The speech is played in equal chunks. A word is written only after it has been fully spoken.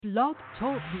Blog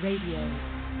Talk Radio.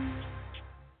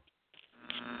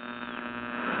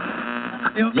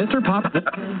 Mr. Pop. The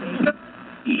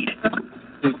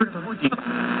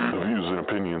views and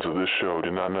opinions of this show do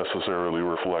not necessarily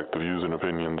reflect the views and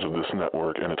opinions of this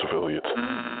network and its affiliates.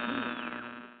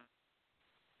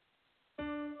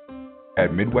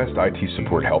 At Midwest IT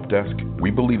Support Help Desk, we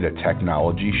believe that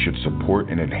technology should support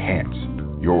and enhance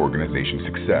your organization's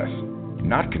success,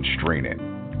 not constrain it.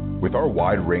 With our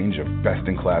wide range of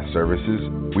best-in-class services,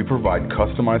 we provide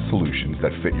customized solutions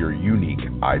that fit your unique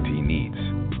IT needs.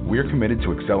 We are committed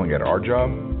to excelling at our job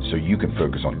so you can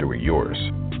focus on doing yours.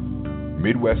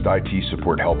 Midwest IT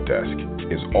Support Help Desk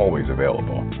is always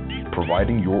available,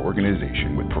 providing your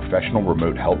organization with professional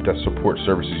remote help desk support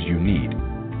services you need.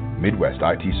 Midwest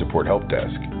IT Support Help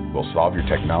Desk will solve your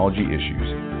technology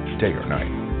issues day or night.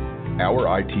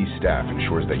 Our IT staff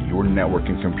ensures that your network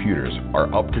and computers are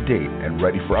up to date and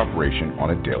ready for operation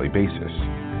on a daily basis.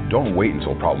 Don't wait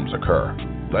until problems occur.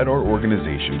 Let our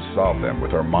organization solve them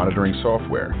with our monitoring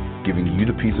software, giving you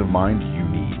the peace of mind you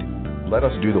need. Let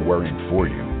us do the worrying for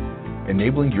you.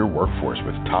 Enabling your workforce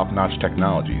with top-notch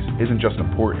technologies isn't just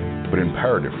important, but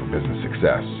imperative for business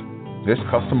success. This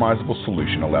customizable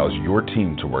solution allows your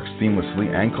team to work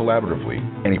seamlessly and collaboratively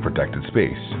in any protected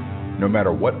space. No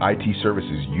matter what IT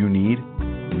services you need,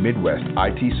 Midwest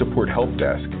IT Support Help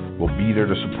Desk will be there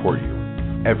to support you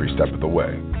every step of the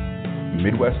way.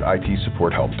 Midwest IT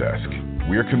Support Help Desk.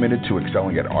 We are committed to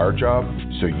excelling at our job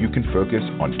so you can focus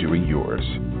on doing yours.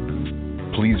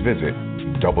 Please visit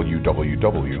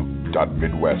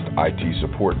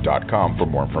www.midwestitsupport.com for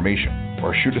more information,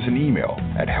 or shoot us an email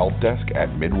at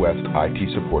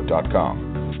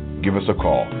helpdesk@midwestitsupport.com. Give us a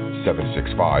call,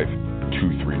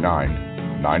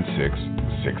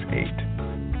 765-239-9668.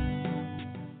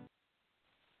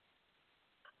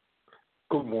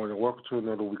 Good morning. Welcome to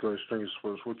another week of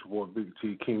Extremesportsw with your boy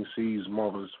BigT, King Cees,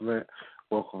 Marvelous Matt.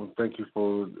 Welcome. Thank you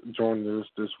for joining us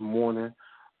this morning.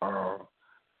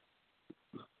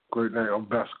 Great night of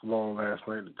basketball last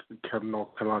night.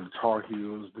 North Carolina Tar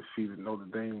Heels defeated Notre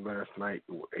Dame last night,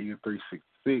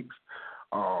 83-66.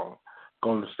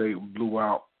 Golden State blew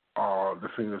out the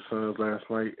Phoenix Suns last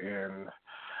night, and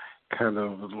kind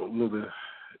of a little bit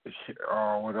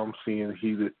what I'm seeing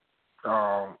heated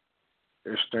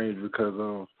exchange because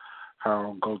of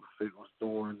how Golden State was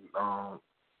doing,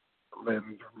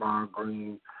 letting Draymond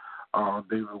Green,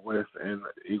 David West, and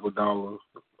Iguodala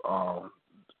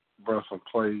run some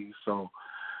plays. So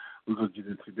we're going to get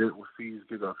into that with Cees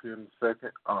get up here in a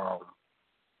second.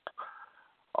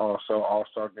 Also,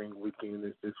 All-Star Game weekend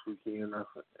is this weekend,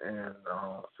 and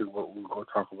see what we're going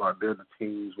to talk about there, the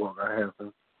teams, what's going to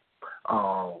happen.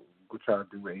 We'll try to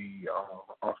do a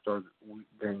All-Star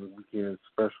Game weekend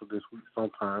special this week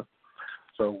sometime,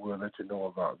 so we'll let you know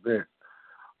about that.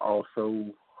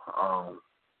 Also,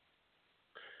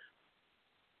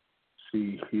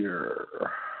 see here,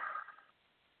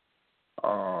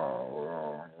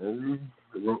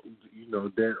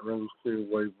 Derrick Rose clear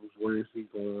waivers. Where is he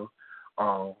going?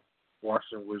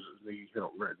 Washington Wizards need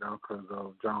help right now because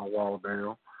of John Wall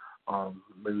down.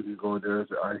 Maybe he's going there.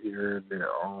 I hear that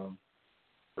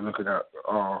looking at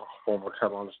former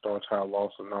Carolina Star Child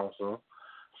Lawson also.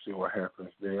 See what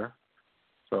happens there.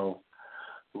 So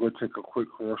we're going to take a quick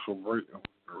commercial break and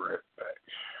we'll be right back.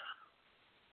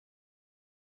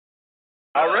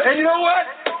 All right. And you know what?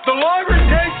 The longer it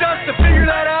takes us to figure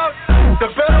that out,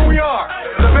 the better we are.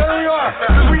 The better we are.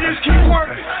 Because we just keep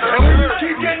working. And we just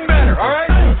keep getting better, all right?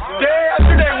 Day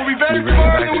after day. We'll be better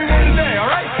tomorrow than we were today, all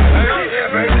right?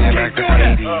 Keep doing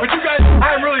it. But you guys,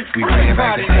 I'm really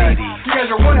proud of you guys. You guys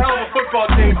are one hell of a football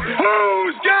team.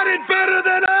 Who's got it better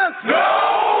than us?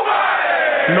 Nobody!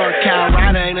 North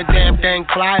Carolina ain't a damn thing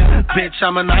flyer. Bitch,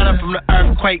 I'm a niner from the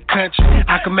earthquake country.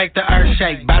 I can make the earth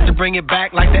shake. About to bring it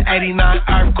back like the 89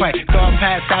 earthquake. Throw a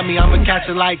pass at me, I'ma catch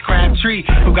it like Crabtree.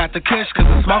 Who got the kush, cause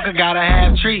the smoker gotta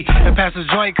have tree. And pass the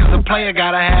joint, cause the player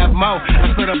gotta have mo.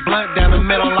 I split a blunt down the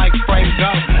middle like Frank Go.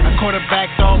 I quarterback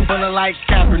on bullet like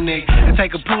Kaepernick. And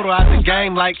take a poodle out the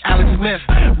game like Alex Smith.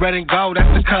 Red and gold,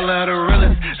 that's the color of the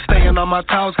realest. Staying on my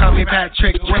toes, call me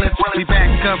Patrick Willis. We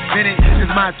back up in it,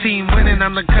 it's my team winning.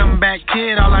 I'm the comeback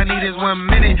kid, all I need is 1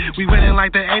 minute. We winning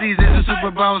like the 80s, it's a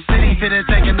Super Bowl city. Finna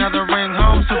take another ring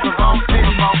home, Super Bowl 50.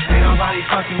 Ain't nobody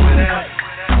fucking with us.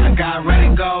 I got red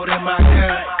and gold in my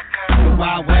gut. The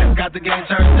Wild West got the game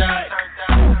turned up.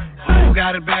 Who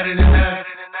got it better than us?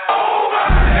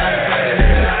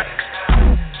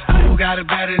 Who got it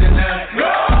better than us? Who got it better than us? Who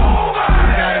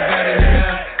got it better than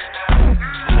us?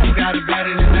 Who got it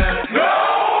better than us?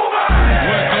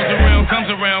 What goes around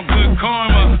comes around, good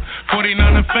karma.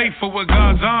 49 and faithful with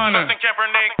God's honor.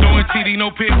 Throwing TD see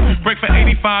no pick. Break for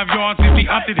 85 yards if he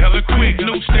opted hella quick.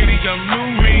 New stadium,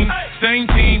 new ring, same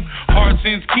team. Hard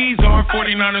since Keys are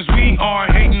 49ers, we are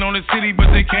hating on the city,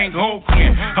 but they can't go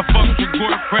Quinn. I fucked with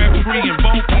Gordon Crabtree and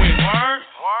both win.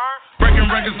 Breaking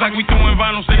records like we doing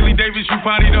vinyl. Staley Davis, you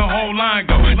party the whole line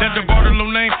go. That's the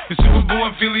Bartolo name, the Super Bowl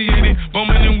affiliated.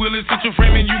 Bowman and Willis, sit your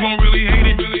frame and you gon' really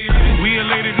hate it. We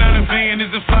elated, not a fan,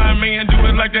 is a fly man. Do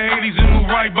it like the 80s and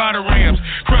move right by the Rams.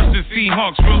 Crush the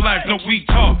Seahawks, real life, no weak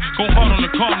talk. Go hard on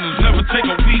the Cardinals, never take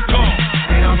a week off.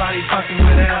 Ain't nobody fucking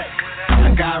with us.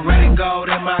 I got red and gold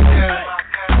in my gut.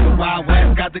 The Wild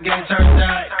West got the game turned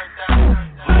up.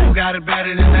 Who got it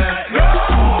better than us?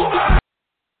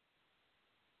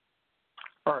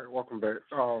 All right, welcome back.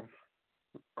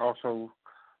 Also,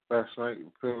 last night,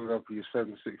 Philadelphia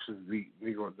 76ers beat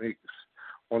New York Knicks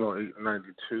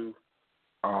 108-92.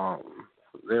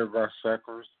 Their vice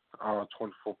sackers,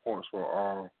 24 points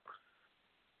for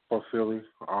Philly.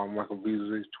 Michael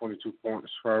Beasley, 22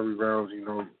 points, 5 rebounds. You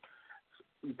know,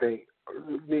 the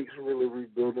Knicks really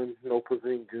rebuilding. No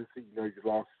Porzingis. You know, you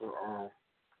lost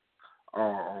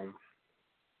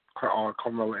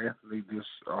Carmelo Anthony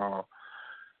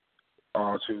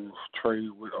to trade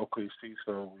with OKC,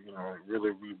 so, you know,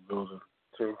 really rebuilding.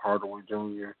 Tim Hardaway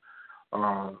Jr.,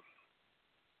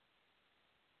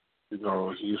 you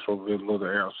know, he's supposed to be a little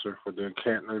answer for their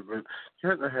Cantner.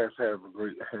 Cantner has had a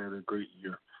great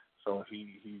year, so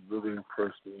he really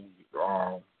impressed me.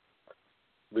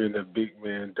 Being a big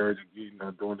man, dirty, you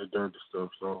know, doing the dirty stuff.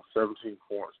 So 17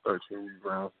 points, 13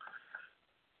 rebounds,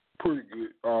 pretty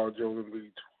good. Joel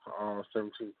Embiid,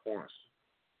 17 points.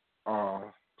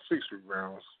 6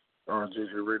 rebounds.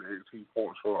 J.J. Redick, 18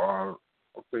 points for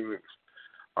Phoenix.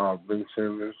 Ben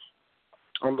Simmons.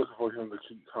 I'm looking for him to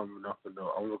keep coming up and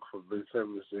up. I'm looking for Ben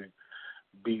Simmons to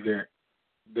be that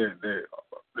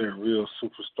real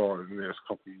superstar in the next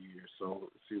couple of years. So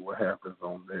see what happens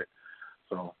on that.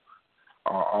 So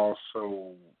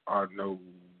also I know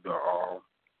the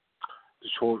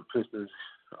Detroit Pistons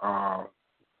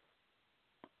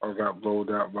got blown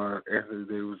out by Anthony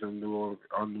Davis and New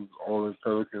Orleans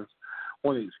Pelicans,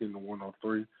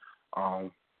 118-103.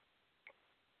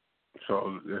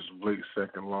 So there's Blake's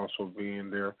second loss for being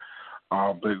there.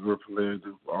 Blake Griffin led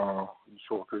the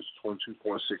Detroit Pistons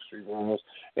 22.6 rebounds.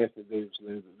 Anthony Davis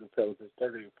led the Pelicans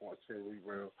 38.10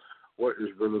 rebounds. What is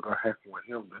really going to happen with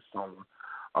him this summer?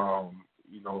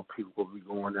 You know, people will be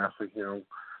going after him.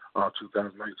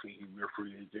 2019, he'll be a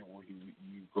free agent. Will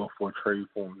you go for a trade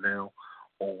for him now?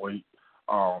 Or wait.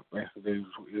 Anthony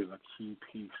Davis is a key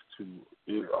piece to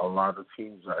a lot of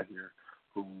teams out here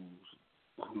who's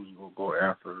going to go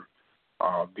after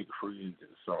big free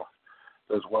agents. So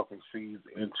let's welcome Cees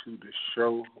into the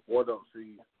show. What up,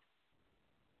 Cees?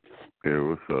 Hey,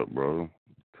 what's up, brother?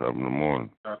 Top in the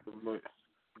morning.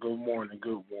 Good morning.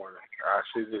 I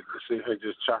sit here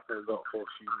just chopping it up for a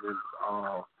few minutes,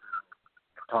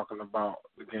 talking about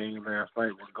the game last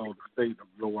night with Golden State, the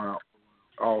blowout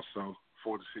also.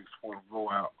 46-point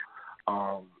blowout,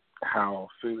 how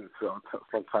Phoenix felt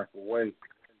some type of way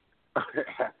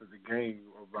after the game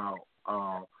about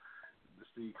the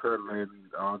Steve Kerr landing,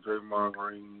 Draymond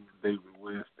Green, David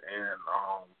West, and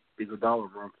Iguodala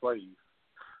run plays.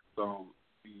 So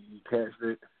you catch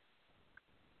that?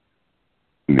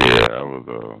 Yeah, I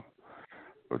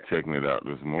was checking it out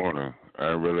this morning. I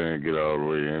really didn't get all the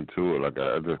way into it. Like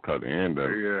I just caught the end of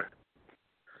it.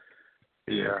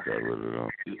 Yeah. I really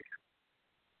don't.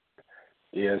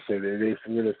 Yeah, so they really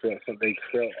felt something.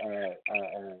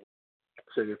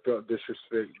 They felt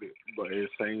disrespected, but at the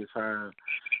same time,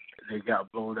 they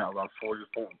got blown out by 40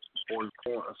 points.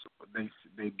 But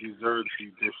they deserve to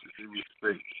be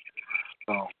disrespected.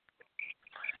 So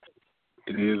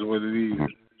it is what it is.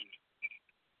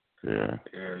 Yeah.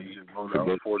 Yeah, you just blown out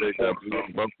by 40 points.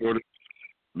 By 40.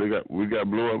 We got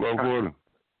blew up by 40.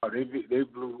 Oh, they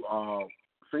blew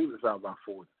Phoenix out by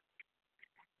 40.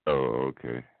 Oh,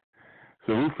 okay.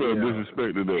 So who felt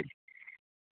disrespected there?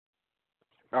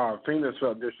 Phoenix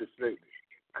felt disrespected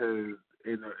because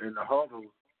in the huddle,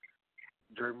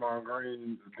 Draymond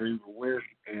Green, David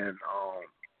West, and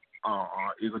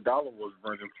Iguodala was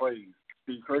running plays.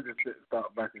 Steve Kerr just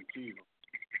stopped back in Cuba.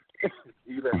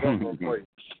 He let them run plays.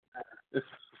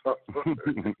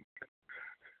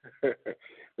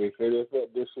 They say they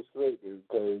felt disrespected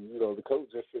because, you know, the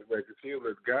coach just sit back and chill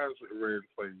and the guys ran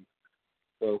plays.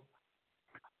 So.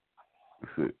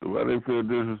 Why they feel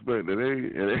disrespected? It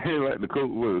ain't like the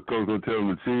coach. What, the coach gonna tell them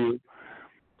to chill,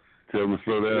 tell them to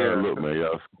slow down. Yeah. Look, man,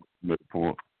 y'all make a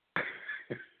point.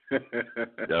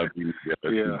 Y'all too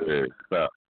bad. Stop.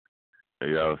 Hey,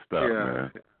 y'all stop,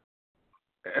 man.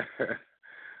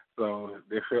 So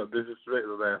they felt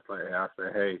disrespected last night. And I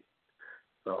said, hey,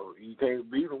 So you can't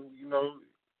beat them. You know,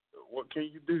 what can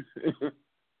you do?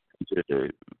 Yeah,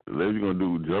 the lady gonna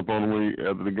do jump on the way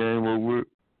after the game over with.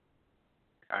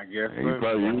 I guess and you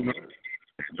probably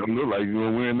don't look like you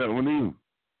gonna win that one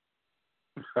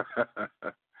either.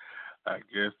 I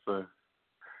guess so.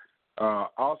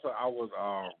 Also, I was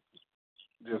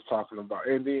just talking about,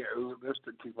 and then let's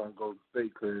keep on going to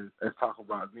state because let's talk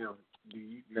about them.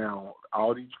 Now,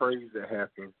 all these trades that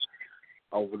happened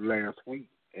over the last week,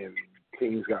 and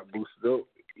teams got boosted up.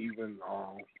 Even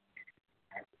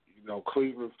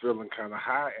Cleveland feeling kind of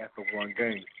high after one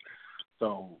game.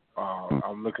 So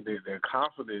I'm looking at their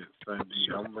confidence Sunday.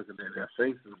 I'm looking at their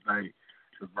faces. Like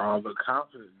LeBron look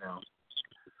confident now.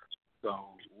 So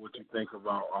what you think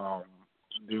about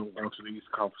them going to the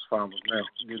East Conference Finals now?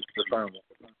 Get to the finals.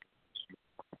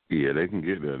 Yeah, they can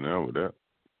get there now with that.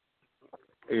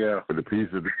 Yeah. For the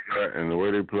pieces they got and the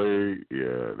way they play,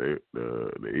 yeah,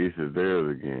 the East is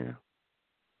theirs again.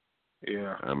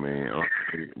 Yeah. I mean,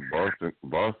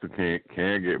 Boston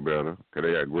can get better because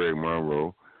they got Greg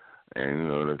Monroe,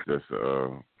 and that's just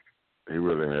he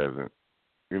really hasn't,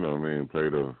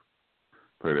 played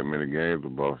that many games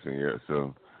with Boston yet,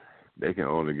 so they can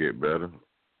only get better.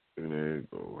 And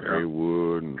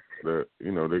Haywood and that,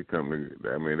 they come to.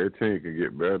 I mean, their team can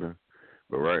get better,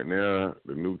 but right now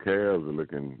the new Cavs are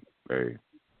looking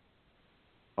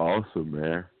awesome,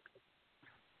 man.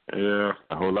 Yeah,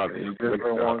 a whole lot of youth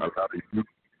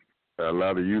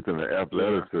and the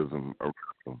athleticism around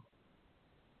them.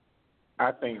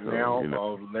 I think now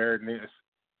of Larry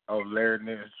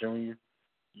Nance Jr.,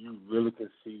 you really can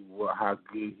see how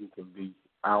good he can be.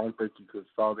 I don't think you could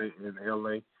saw that in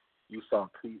LA. You saw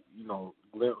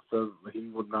glimpses. He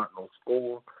was not no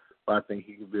scorer, but I think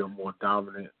he could be a more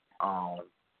dominant,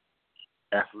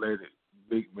 athletic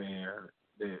big man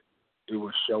that it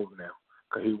was shown now.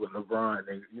 Because he was LeBron,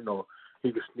 and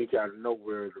he could sneak out of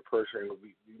nowhere. The person ain't gonna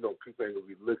be, people ain't gonna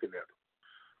be looking at him.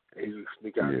 And he could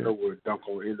sneak out of nowhere and dunk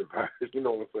on anybody. You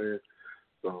know what I'm saying?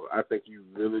 So I think you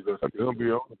really gonna see.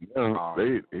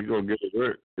 He's gonna get it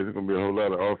work. There's gonna be a whole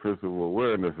lot of offensive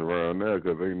awareness around there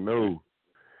because they know.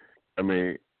 I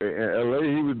mean, in LA,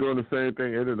 he was doing the same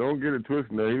thing. And don't get it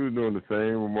twisted. Now he was doing the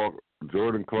same remark.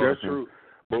 Jordan Clarkson. That's true.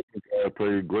 Both of guys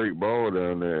played great ball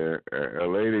down there. At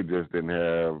LA, they just didn't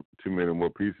have too many more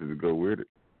pieces to go with it.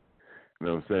 You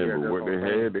know what I'm saying? Yeah, but what they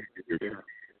had,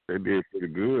 they did pretty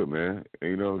good, man.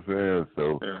 You know what I'm saying?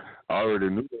 So I already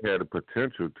knew they had the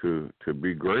potential to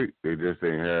be great. They just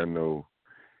ain't had no.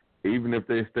 Even if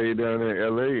they stayed down there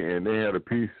in LA and they had a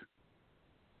piece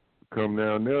come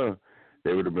down there,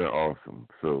 they would have been awesome.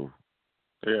 So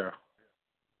I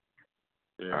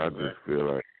just feel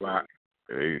like.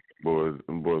 Hey,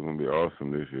 them boys gonna be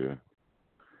awesome this year.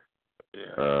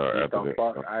 Yeah, after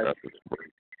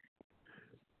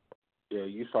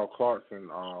you saw Clarkson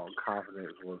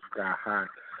confidence was sky high.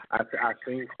 I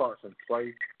seen Clarkson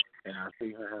play, and I see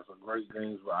him have some great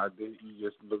games. But you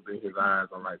just looked in his eyes.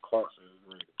 I'm like, Clarkson is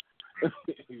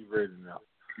ready. He's ready now.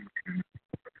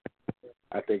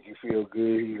 I think he feel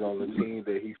good. He's on the team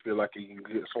that he feel like he can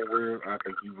get somewhere. I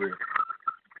think he's ready.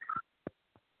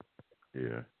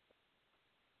 Yeah.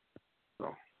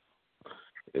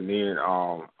 And then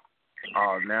now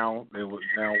what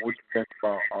you think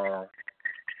about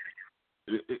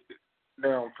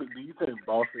now? Do you think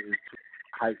Boston is too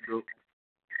hyped up?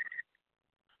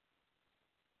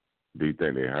 Do you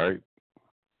think they hyped?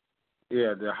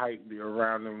 Yeah, the hype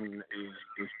around them is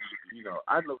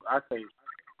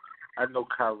I know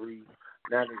Kyrie.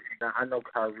 Now I know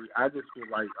Kyrie. I just feel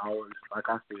like always, like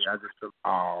I said, I just feel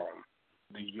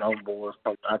the young boys.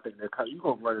 I think you're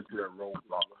gonna run into that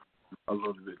roadblock a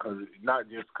little bit because not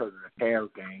just because of the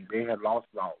Cavs game. They had lost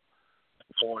about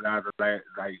 4 out of the last,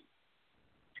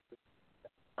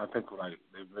 I think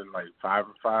they've been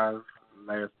 5-5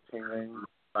 last 10 games,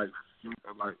 like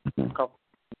a couple.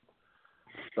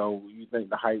 So you think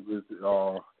the hype is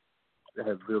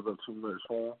has built up too much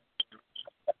for them?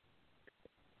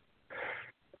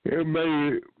 It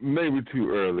maybe too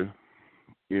early.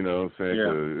 You know what I'm saying?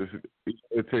 Yeah.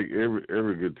 It take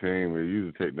every good team. It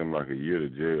usually take them like a year to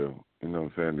gel. You know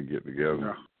what I'm saying, to get together.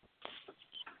 Yeah.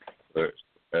 But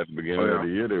at the beginning of the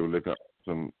year, they were looking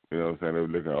awesome. You know what I'm saying? They were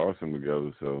looking awesome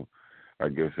together. So I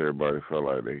guess everybody felt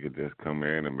like they could just come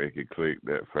in and make it click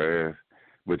that fast,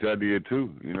 which I did too.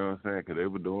 You know what I'm saying? Because they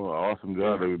were doing an awesome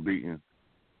job. They was beating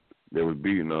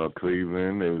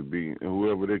Cleveland. They was beating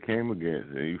whoever they came against,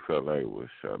 and you felt like, well,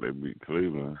 shit, they beat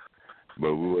Cleveland.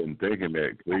 But we wasn't thinking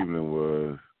that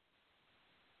Cleveland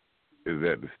is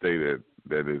at the state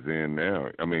that is in now.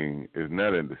 I mean, it's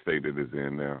not in the state that it's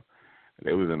in now.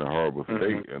 They was in a horrible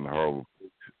state and horrible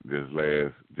just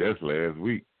last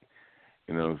week.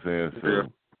 You know what I'm saying? So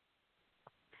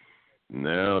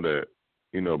now that,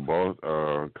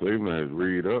 Cleveland has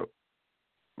read up,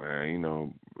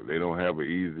 man, they don't have an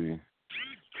easy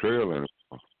trail anymore.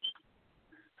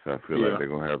 So I feel like they're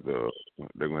gonna have to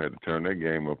turn their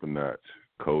game up a notch.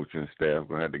 Coach and staff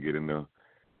gonna have to get in there,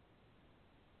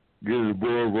 get in the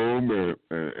boardroom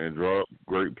and draw up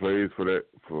great plays for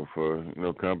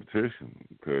competition,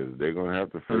 because they're gonna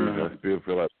have to face. I still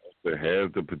feel like they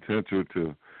have the potential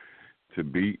to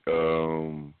beat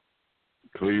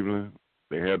Cleveland.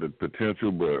 They have the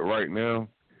potential, but right now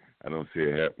I don't see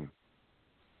it happening.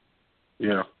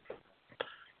 Yeah,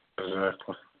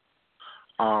 exactly.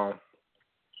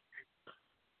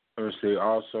 Let me see.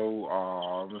 Also,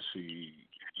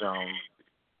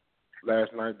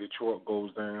 last night Detroit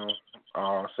goes down.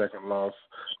 Second loss.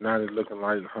 Now they're looking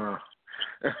like,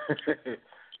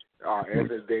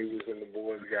 Anthony Davis and the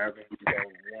boys got them.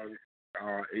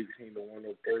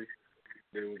 118-103.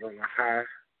 They was on the high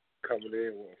coming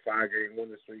in with a 5-game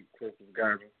winning streak. Clippers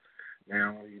got them.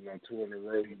 Now 2 in a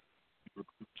row.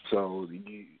 So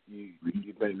you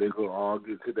think they could all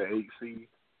get to the 8th seed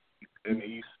in the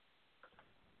East?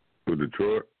 With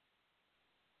Detroit?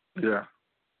 Yeah.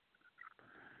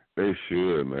 They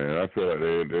should, man. I feel like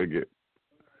they're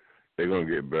gonna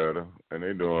get better, and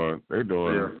they're doing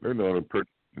a pretty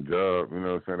good job. You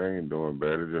know what I'm saying? They ain't doing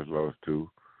bad. They just lost 2,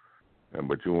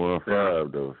 but you won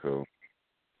 5 though. So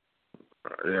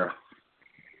yeah.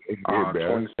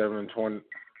 27-20.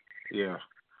 Yeah.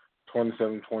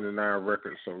 27-29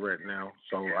 record. So right now,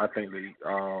 I think they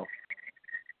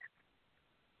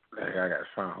I got to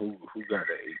find who got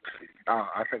the 8th seed.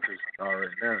 I think it's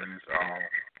right now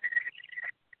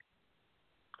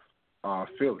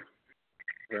it's Philly.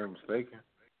 If I'm mistaken.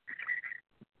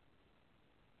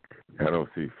 I don't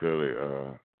see Philly.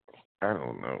 I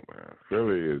don't know, man.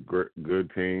 Philly is a good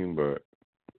team, but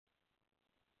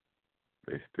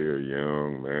they still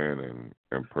young, man, and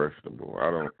impressionable. I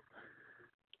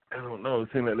don't know. It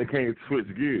seems like they can't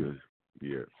switch gears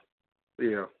yet.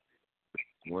 Yeah.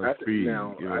 One speed.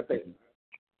 I think.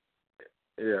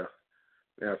 Yeah.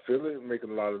 Now Philly making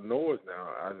a lot of noise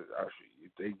now.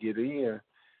 If they get in,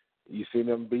 you see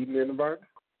them beating anybody?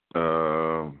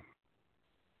 No,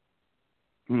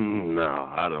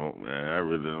 I don't, man. I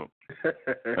really don't.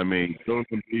 I mean, don't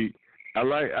compete.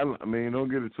 Don't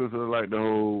get it twisted. I like the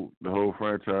whole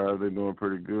franchise. They're doing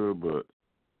pretty good, but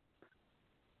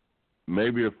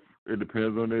maybe if it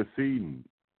depends on their seeding.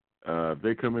 If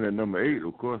they come in at number 8,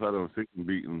 of course, I don't see them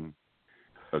beating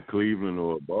a Cleveland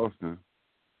or a Boston.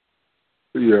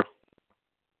 Yeah.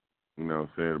 You know what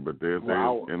I'm saying? But they're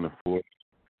in the 4th.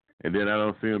 And then I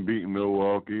don't see them beating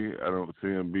Milwaukee. I don't see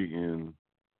them beating.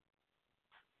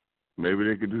 Maybe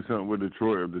they could do something with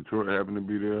Detroit if Detroit happen to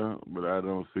be there, but I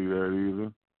don't see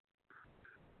that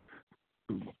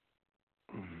either.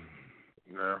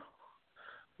 Yeah.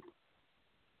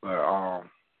 But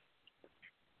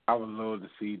I would love to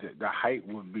see that. The hype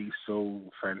would be so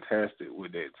fantastic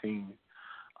with that team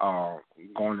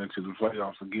going into the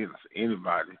playoffs against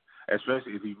anybody,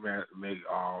 especially if he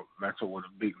match up with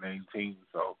a big name team.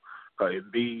 So, cause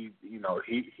Embiid,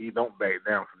 he don't back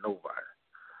down for nobody.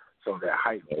 So that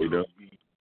hype would be,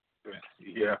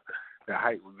 the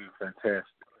hype would be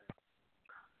fantastic.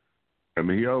 I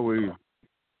mean, he always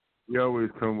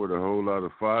come with a whole lot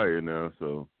of fire now.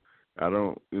 So I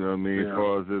don't, As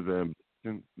far as his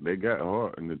ambition, they got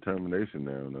heart and determination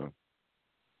now.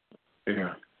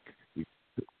 Yeah.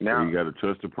 Now you got to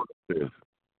trust the process.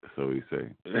 So he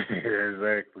say.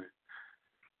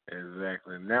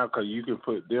 Exactly. Now, cause you can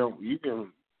put them,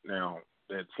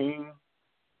 that team.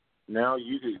 Now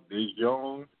they're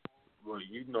young, but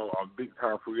a big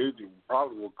time free agent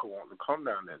probably will want to come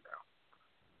down there now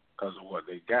because of what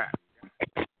they got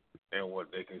and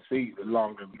what they can see. The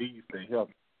longer Embiid stay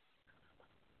healthy.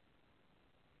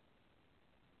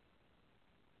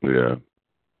 Yeah.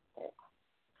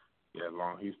 Yeah, as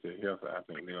long as he stay healthy, I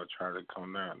think they'll try to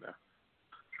come down there.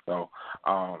 So,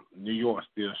 New York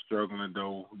still struggling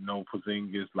though. No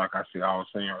Porzingis, like I was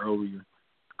saying earlier.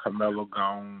 Carmelo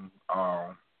gone.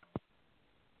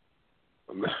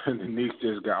 The Knicks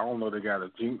just got, I don't know, they got a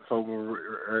jinx over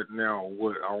right now or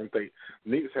what. I don't think.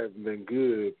 Knicks haven't been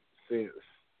good since,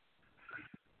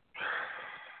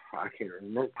 I can't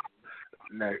remember.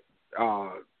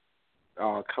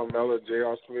 Carmelo,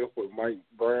 J.R. Smith with Mike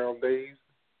Brown days.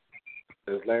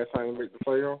 His last time he made the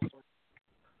playoffs.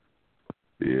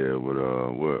 Yeah, with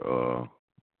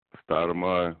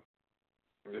Stoudemire.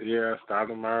 Yeah,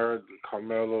 Stoudemire,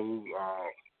 Carmelo,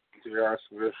 J.R.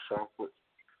 Smith, Shumpert.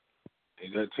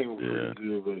 And that team was pretty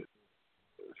good, but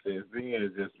since then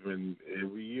it's just been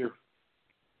every year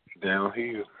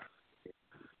downhill.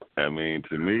 I mean,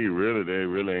 to me, really, they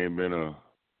really ain't been a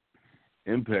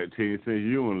impact team since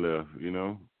Ewan left, you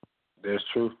know? That's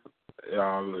true.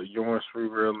 Ewan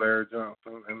Shrever, Larry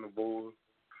Johnson, and the Bulls.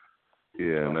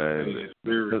 Yeah, man. It's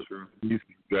very true. He's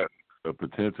got a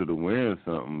potential to win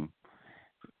something.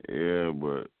 Yeah,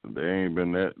 but they ain't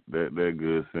been that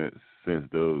good since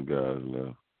those guys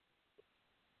left.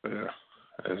 Yeah,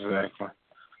 exactly.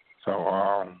 So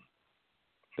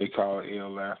they called it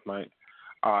ill last night.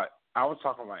 I was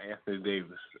talking about Anthony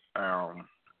Davis.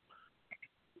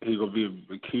 He gonna be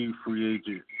a key free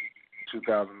agent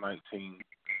 2019.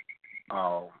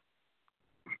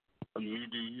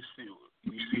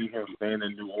 You see him staying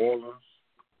in New Orleans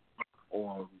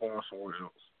or going somewhere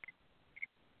else?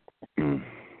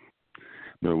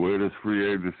 Now, where this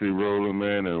free agency rolling,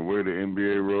 man, and where the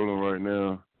NBA rolling right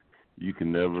now, you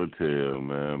can never tell,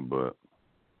 man. But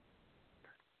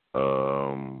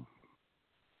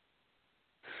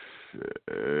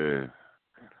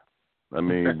I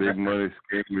mean, big money.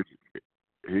 He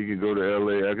can go to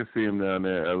LA. I can see him down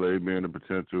there. LA being a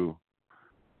potential.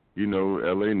 You know,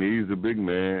 LA needs a big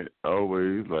man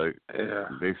always. Like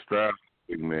they strive for a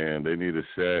big man. They need a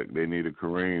Shaq. They need a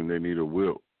Kareem. They need a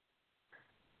Wilt.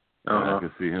 I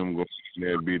can see him going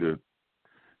there and be the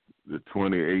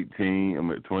 2018,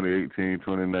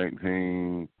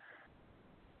 2019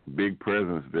 big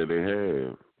presence that they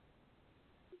have.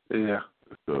 Yeah.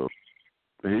 So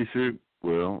he should.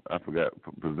 Well, I forgot.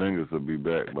 Porzingis will be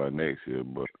back by next year,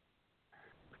 but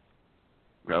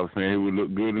I was saying he would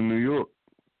look good in New York.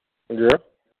 Yeah.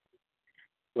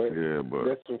 But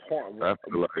that's the point I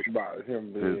feel like about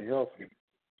him being healthy.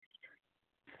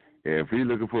 Yeah, if he's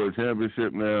looking for a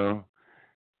championship now,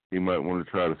 he might want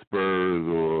to try the Spurs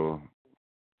or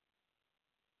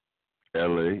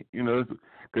LA. You know,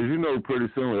 because you know pretty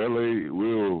soon LA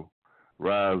will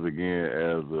rise again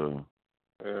as a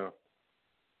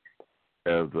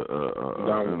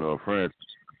franchise.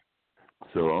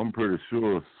 So I'm pretty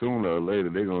sure sooner or later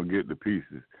they're gonna get the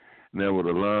pieces. Now with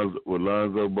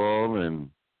Lonzo Ball and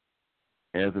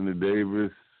Anthony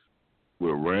Davis,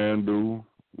 with Randall,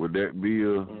 would that be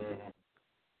a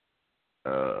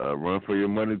run for your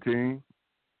money team?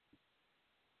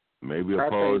 Maybe a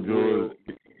Paul George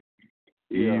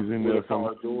easing or something.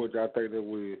 Paul George, I think that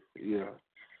would. Yeah.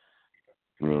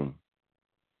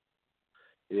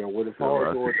 Yeah, with the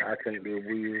Paul George, I think they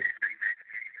will.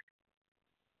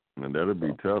 And that'll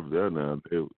be tough there now.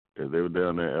 If they were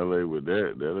down there in LA with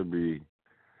that, that'll be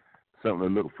something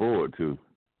to look forward to.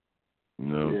 You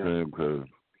know what I'm saying? Because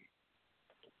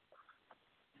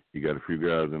you got a few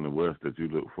guys in the West that you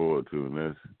look forward to, and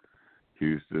that's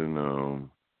Houston,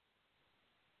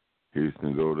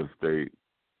 Golden State.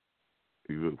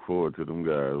 You look forward to them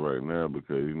guys right now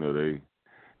because, you know,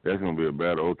 that's going to be a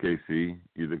battle. OKC,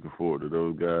 you're looking forward to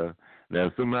those guys.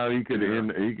 Now, somehow he can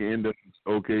end up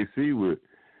OKC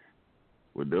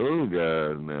with those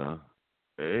guys now.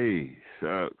 Hey,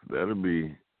 shucks, that'll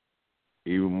be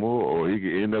even more. Or he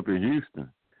could end up in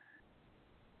Houston.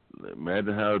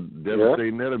 Imagine how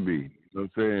devastating that'll be. You know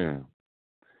what I'm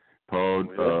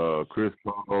saying? Chris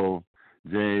Paul,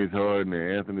 James Harden,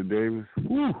 and Anthony Davis.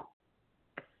 Woo!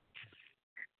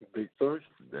 Big push.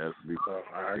 That'd be tough.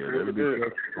 I agree with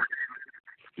that.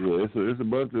 Yeah,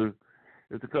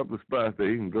 it's a couple of spots that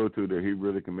he can go to that he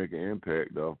really can make an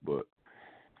impact off, but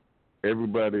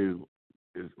everybody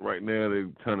is right now they're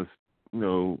trying to, you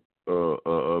know,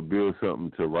 build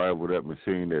something to rival that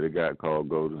machine that they got called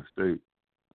Golden State.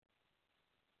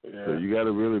 Yeah. So you got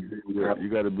to really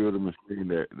build a machine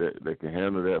that can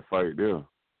handle that fight there.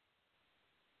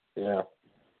 Yeah.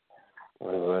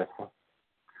 Exactly.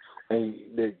 And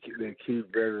they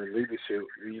keep veteran leadership.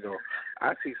 You know,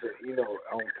 I see some. You know,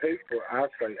 on paper, I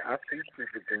see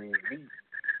people can beat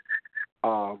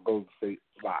Golden State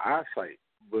by eyesight,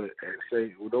 but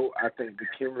I think the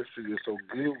chemistry is so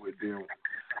good with them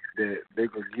that they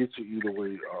can get you either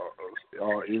way,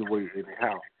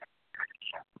 anyhow.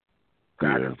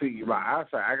 I can see by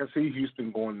eyesight. I can see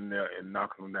Houston going in there and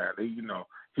knocking them down.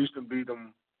 Houston beat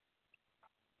them.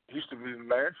 Houston beat them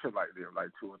last year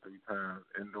like 2 or 3 times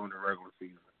and during the regular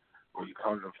season. When you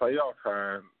come to the playoff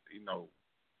time, you know,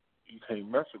 you can't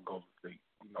mess with Golden State.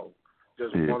 You know,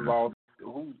 just one loss.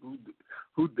 Who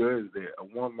does that? A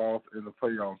one loss in the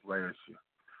playoffs last year.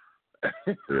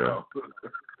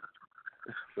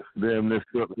 Damn, they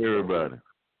swept everybody.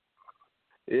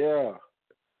 Yeah.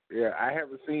 Yeah, I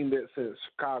haven't seen that since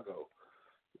Chicago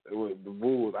with the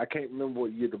Bulls. I can't remember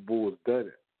what year the Bulls done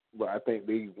it, but I think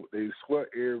they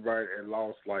swept everybody and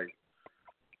lost like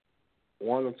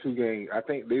 1 or 2 games. I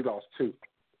think they lost 2.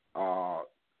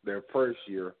 Their first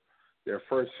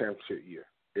championship year.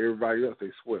 Everybody else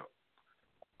they swept.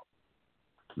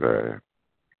 Right.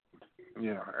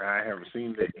 Yeah, I haven't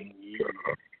seen that in years.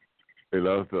 They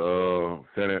lost to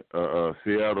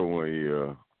Seattle one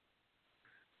year.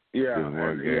 Yeah, just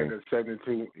one game. The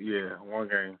 72. Yeah, one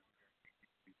game.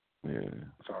 Yeah.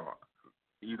 So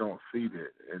you don't see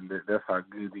that, and that's how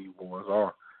good these boys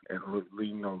are. And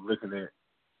looking at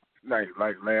like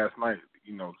last night,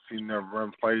 seeing them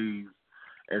run plays,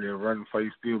 and then running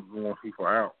plays still blowing people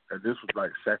out. And this was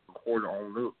like second quarter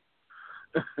on look.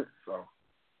 So.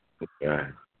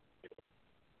 Okay.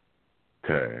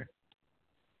 Okay.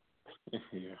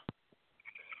 Yeah.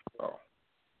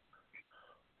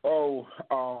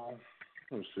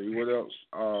 Let's see what else.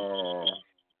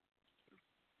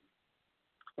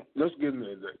 Let's get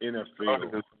into the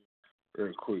NFL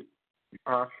real quick.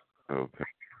 Okay.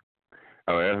 I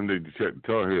was asking, did you check the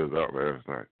Tar Heels out last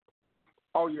night?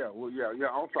 Oh yeah. Well, yeah.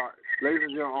 I'm sorry, ladies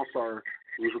and gentlemen. I'm sorry.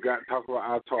 We forgot to talk about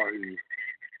our Tar Heels.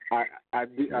 I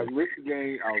missed the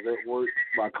game. I was at work,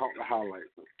 but I caught the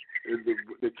highlights.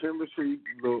 The chemistry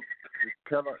looked.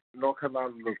 North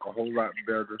Carolina looked a whole lot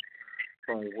better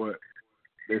from what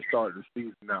they started the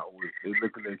season out with. They're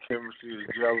looking at chemistry is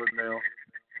gelling now.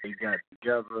 They got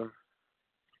together.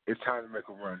 It's time to make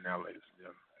a run now, ladies and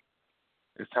gentlemen.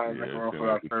 It's time to make a run for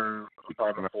our third,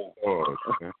 final four.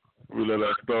 We let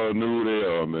our stars know who they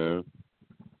are, man.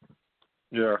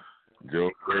 Yeah.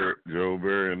 Joe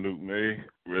Barry and Luke May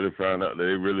really found out they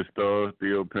really stars.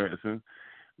 Theo Pinson,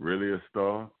 really a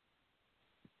star.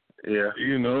 Yeah.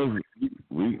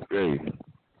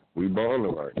 We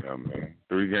balling right now, man.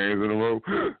 3 games in a row.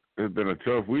 It's been a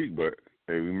tough week, but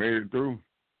hey, we made it through.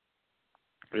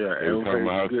 Yeah, and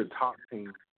we're a good top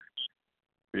team.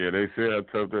 Yeah, they said how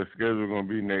tough their schedule gonna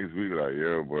be next week. Like,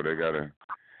 yeah, boy, they got a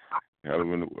hell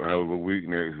of a week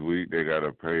next week. They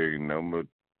gotta play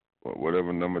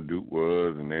whatever number Duke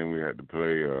was, and then we had to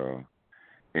play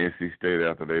NC State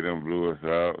after they done blew us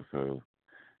out. So,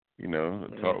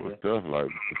 the talk was tough. Like,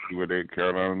 see what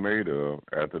Carolina made of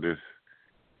after this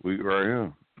week right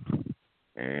here.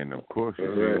 And of course, you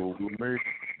see what we made.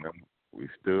 We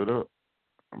stood up.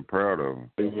 I'm proud of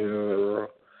them. Yeah.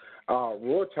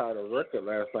 Roy tied a record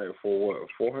last night for what?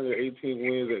 418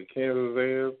 wins at Kansas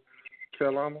and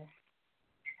Carolina.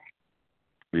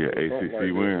 Yeah,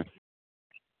 ACC wins.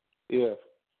 Yeah.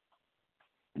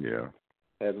 Yeah.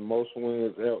 Had the most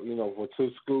wins, for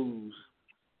 2 schools.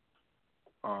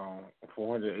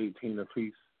 418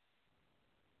 apiece.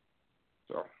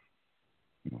 So,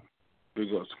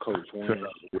 big ups to Coach Wayne.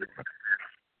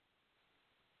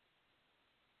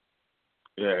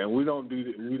 Yeah, and we don't do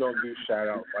shout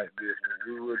outs like this.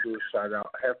 We will do a shout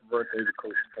out. Happy birthday to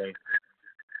Coach K.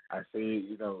 I say,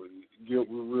 we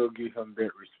will give him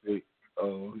that respect.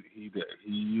 He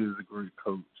is a great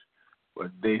coach. But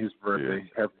today his birthday.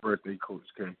 Yeah. Happy birthday, Coach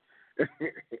K.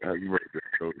 Happy birthday,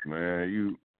 Coach, man.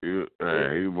 You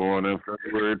was born in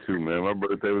February too, man. My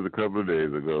birthday was a couple of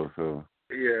days ago, so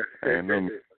yeah, and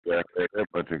that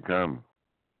much in common.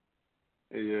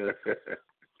 Yeah.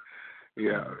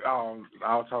 Yeah,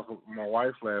 I was talking with my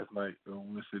wife last night. We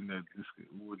were sitting there.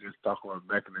 We were just talking about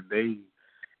back in the day,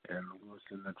 and we were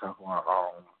sitting there talking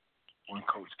about when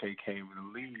Coach K came in the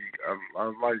league. I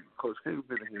was like, Coach K has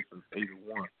been here since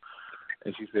 '81,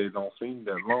 and she said it don't seem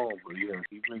that long, but yeah,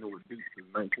 he's been here with Duke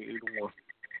since 1981.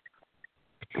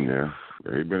 Yeah,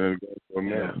 he been in the game for a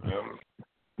minute.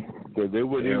 So they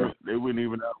wouldn't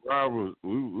even our rivals.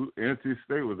 NC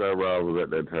State was our rivals at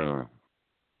that time.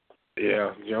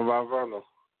 Yeah, Jim Valvano.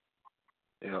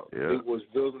 Yeah, Duke was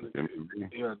building.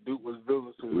 Duke was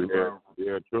building to his rival.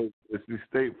 Yeah, NC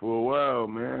State for a while,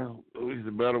 man. We used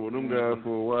to battle with them guys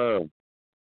for a while.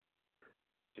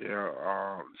 Yeah,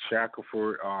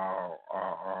 Shackelford,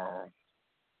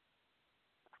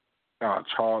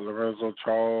 Lorenzo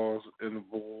Charles and the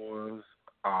boys.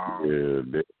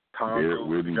 Derek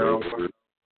Wittenberg.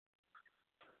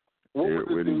 Derek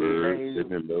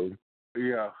Wittenberg.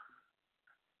 Yeah.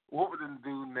 What was the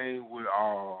dude named with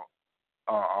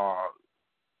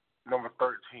number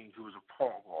 13? He was a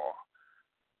point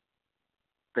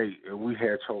guard. And we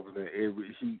had trouble there.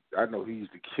 I know he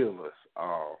used to kill us.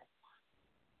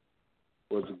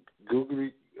 Was it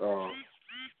Googly? Tom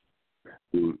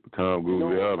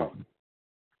Gugliotta.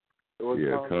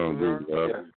 Tom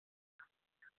Gugliotta.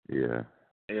 Yeah.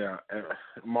 Yeah, and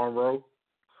Monroe.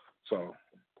 So.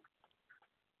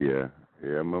 Yeah, I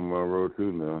remember Monroe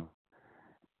too now.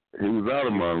 He was out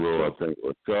of Monroe, I think,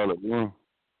 or Charlotte one.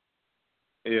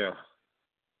 Yeah.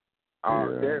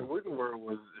 Derek Wittenberg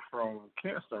was from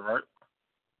Kinston, right?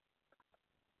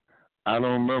 I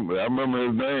don't remember. I remember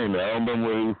his name. I don't remember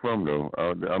where he was from, though. I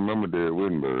remember Derek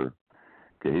Wittenberg.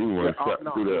 He went shot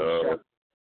through the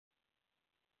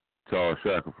Charles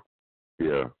Shackelford.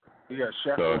 Yeah. Yeah,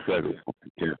 Shaq.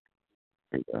 Yeah.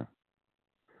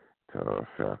 Charles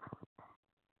Shaq.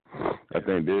 I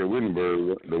think Derek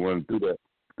Wittenberg, the one threw the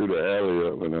alley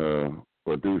up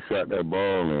and shot that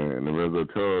ball and the Lorenzo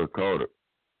Charles caught it.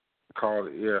 Called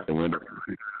it, yeah. They won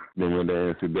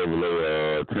the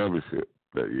NCAA championship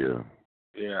that year.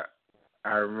 Yeah,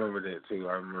 I remember that too.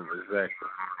 I remember exactly.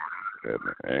 Yeah,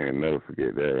 man, I ain't never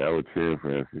forget that. I was cheering for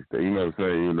NC State. You know what I'm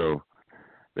saying? You know,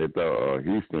 they thought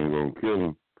Houston was gonna kill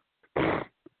them.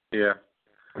 Yeah.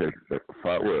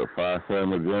 Five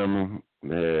Summer German.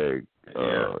 They had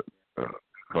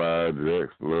Clyde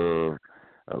Drexler,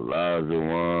 Elijah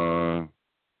Wan.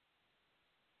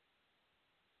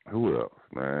 Who else,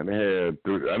 man? They had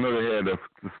three. I know they had the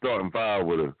starting five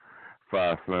with a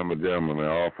five Slammer German, man.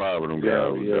 All five of them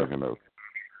guys was ducking up.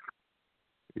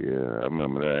 Yeah, I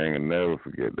remember that. I ain't gonna never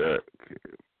forget that.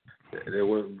 They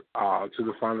went to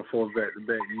the Final Four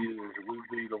back-to-back years. We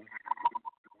beat them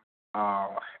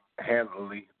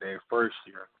handily their first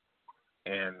year,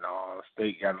 and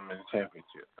State got them in the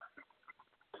championship.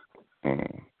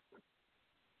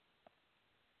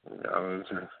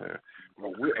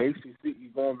 But with ACC,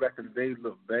 going back in the day,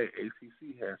 look back,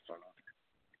 ACC had some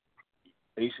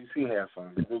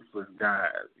ruthless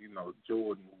guys. You know,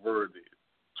 Jordan Worthy,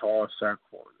 Charles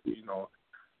Sackford, you know,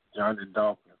 Johnny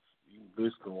Dawkins. You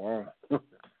list go on. Let's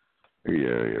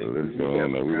go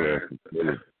on.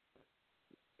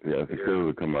 We have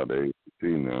to come out the ACC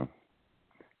now.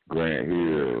 Grant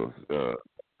Hills,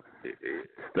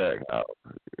 Stackhouse,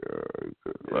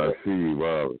 Rasheed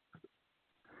Wallace,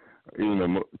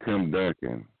 even Tim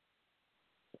Duncan.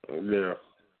 Yeah.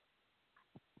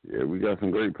 Yeah, we got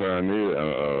some great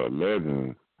pioneer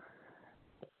legends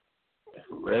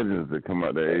that come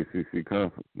out the ACC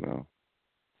conference now.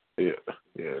 Yeah,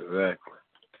 exactly.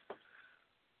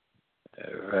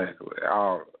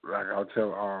 I'll tell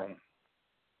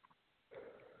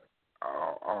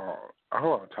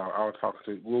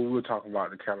we were talking about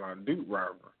the Carolina Duke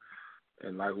rivalry,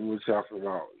 and like we were talking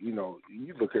about, you know,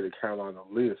 you look at the Carolina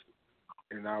list,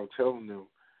 and I was telling them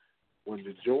when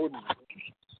the Jordan,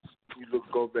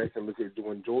 go back and look at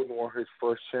when Jordan won his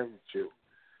first championship,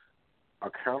 a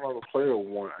Carolina player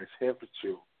won a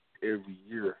championship every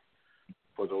year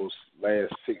for those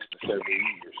last 6 to 7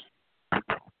 years.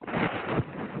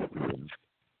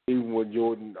 Even when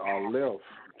Jordan left,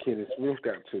 Kenny Smith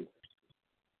got 2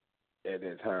 at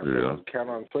that time. Yeah. So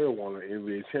Carolina player won an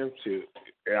NBA championship,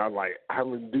 and I'm like,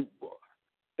 I'm a Duke boy.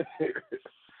 So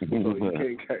you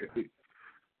can't get it.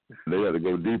 They got to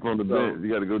go deep on the bench. You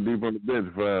got to go deep on the bench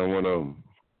to find one of them.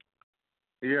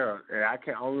 Yeah, and I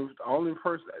can't only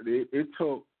person it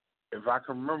took, if I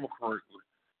can remember correctly,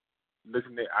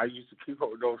 looking at, I used to keep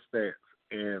up with those stats,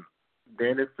 and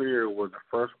Danny Ferry was the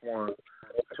first one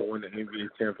to win the NBA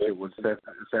championship with San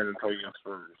Antonio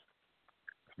Spurs,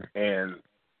 and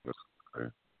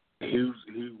he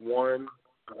won.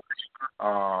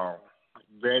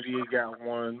 Betty got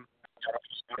one,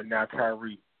 and now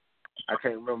Kyrie. I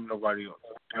can't remember nobody else.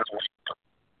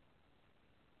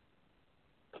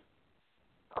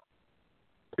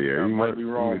 Yeah, I might be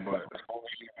wrong, but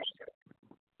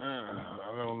I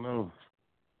don't know.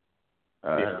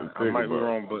 I might be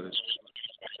wrong, but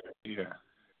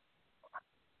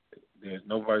there's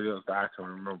nobody else that I can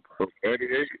remember.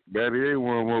 Battier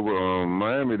won over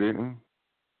Miami, didn't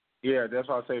he? Yeah, that's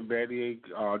why I say Battier,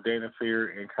 Dana Fair,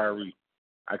 and Kyrie.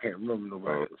 I can't remember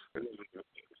nobody else.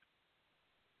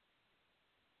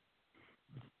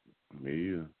 Me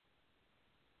either.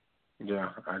 Yeah,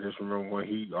 I just remember when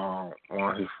he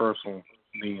won his first one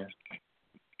then.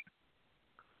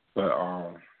 But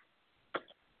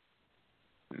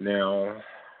now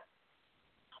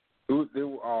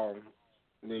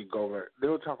they go back. They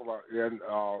were talking about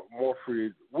more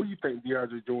free. What do you think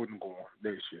DeAndre Jordan going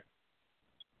next year?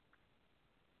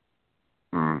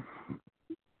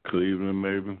 Cleveland,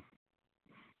 maybe.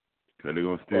 Cause they're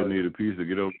gonna still need a piece to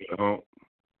get over the hump.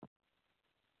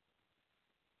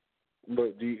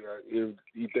 But do you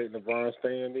think LeBron's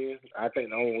staying in? I think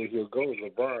the only way he'll go is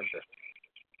LeBron.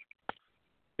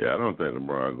 Yeah, I don't think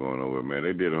LeBron going nowhere, man.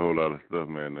 They did a whole lot of stuff,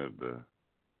 man,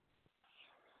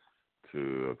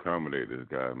 to accommodate this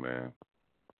guy, man.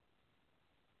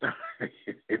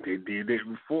 They did it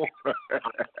before.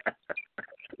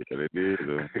 Yeah, they did.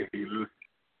 He lived.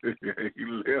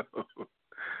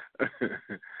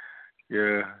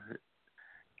 Yeah,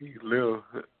 he lived.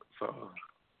 So,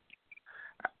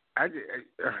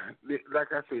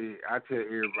 like I said, I tell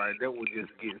everybody that would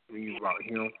just get me about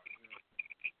him.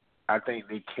 I think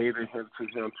they cater to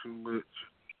him too much.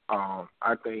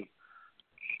 I think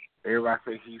everybody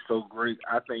say he's so great.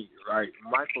 I think like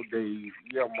Michael days,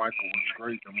 Michael was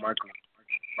great, and Michael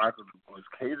Michael was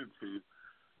catered to,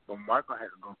 but Michael had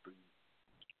to go through,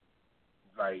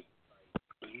 like,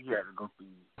 he had to go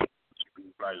through,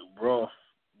 like, rough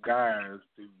guys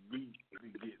to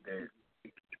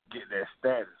get that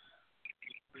status.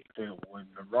 And when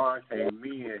LeBron came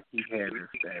in, he had that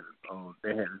status. They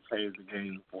had to change the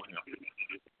game for him.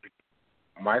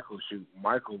 Michael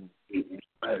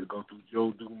had to go through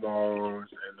Joe Dumars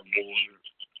and the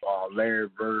boys, Larry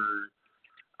Bird,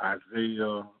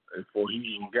 Isaiah, before he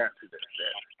even got to that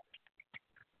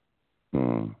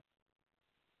status.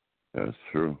 That's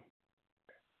true.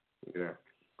 Yeah.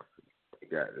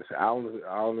 I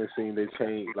only seen they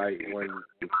change, like, when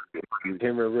I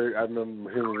remember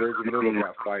him and Reggie Miller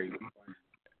got fighting,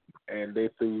 and they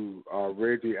threw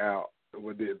Reggie out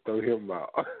when they throw him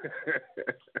out.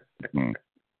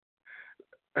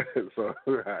 So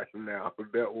right now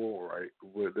that one right,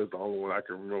 but that's the only one I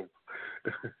can remember.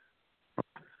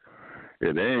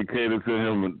 Yeah, they ain't catered to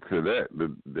him to that.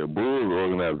 The Bulls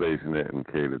organization didn't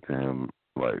cater to him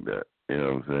like that. You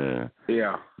know what I'm saying?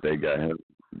 Yeah. They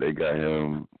got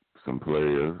him some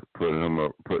players, put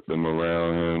them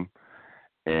around him,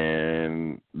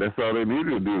 and that's all they needed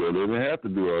to do. They didn't have to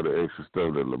do all the extra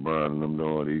stuff that LeBron and them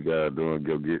doing. These guys doing,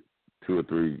 go get 2 or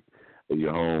 3 of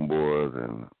your homeboys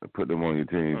and put them on your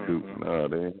team too. No,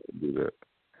 they didn't do that.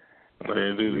 They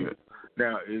didn't do that.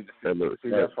 Now,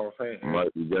 that's what I'm saying.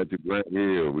 Mike, we got you Grant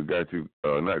Hill. We got you,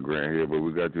 not Grant Hill, but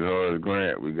we got you Horace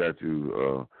Grant. We got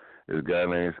you this guy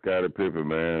named Scottie Pippen,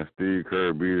 man. Steve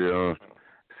Kerr, be there.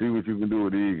 See what you can do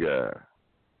with these guys.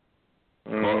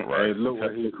 Hey, look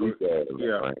what he did.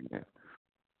 Yeah.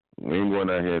 We ain't going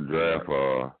out here and draft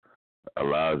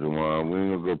Elijah Wan. We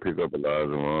ain't gonna go pick up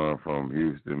Elijah Wan from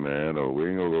Houston, man. Or we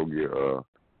ain't gonna go get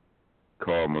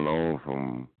Karl Malone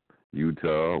from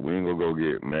Utah. We ain't gonna go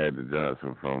get Magic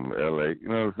Johnson from LA. You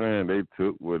know what I'm saying? They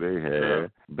took what they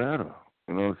had better.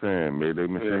 You know what I'm saying? Made their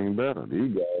machine better.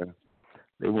 These guys,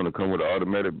 they want to come with an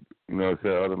automatic, you know what I'm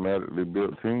saying, automatically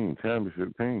built team,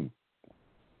 championship team.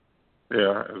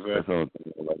 Yeah, exactly. That's what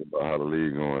I like about how the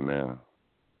league going now.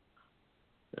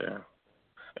 Yeah.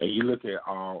 And you look at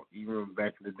even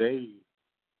back in the day,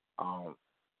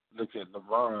 look at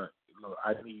LeBron, look,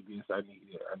 I need this, I need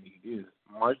that, I need this.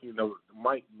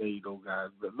 Mike made those guys,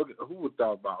 but look at who would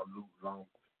thought about Luke Long.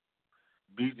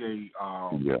 BJ,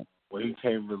 when he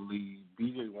came to the league,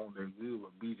 BJ wasn't that good,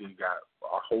 but BJ got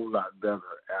a whole lot better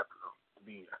after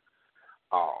then.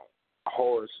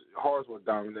 Horace was a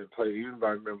dominant player.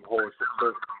 Everybody remember Horace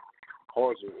was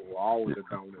Horace was always a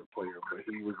dominant player, but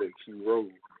he was a key role.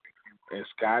 And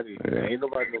Scottie, ain't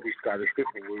nobody know who Scottie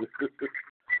Pippen was.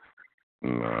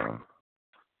 No.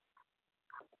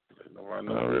 Nobody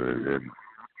know. I really didn't.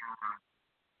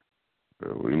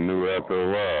 But we knew after a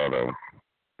while, though.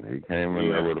 He came in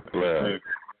there with a flash.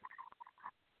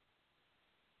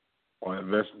 One of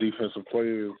the best defensive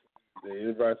players.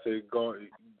 Anybody say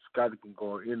Scottie can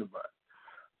guard anybody.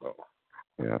 So.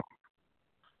 Yeah.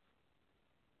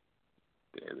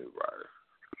 Anybody.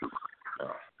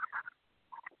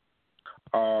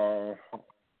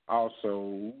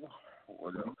 Also,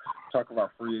 talk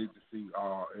about free agency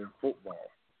in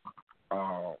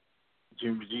football.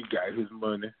 Jimmy G got his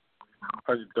money,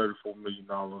 $134 million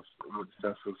with the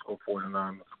San Francisco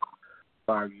 49ers,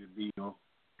 5-year deal.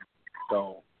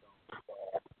 So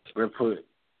they put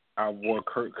our boy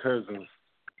Kirk Cousins.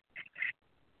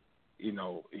 You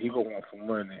know, he gonna want some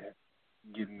money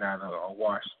getting out of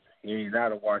Washington. He ain't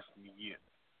out of Washington yet,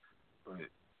 but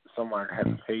somebody had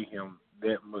to pay him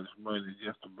that much money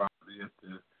just to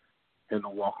him to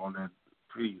walk on that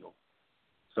field.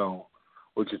 So,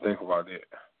 what you think about that?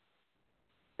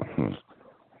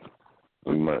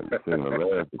 We might send a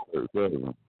laugh to Kirk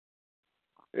Cousins.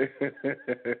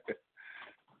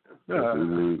 I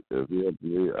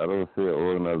don't see an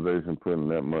organization putting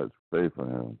that much faith in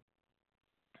him.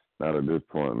 Not at this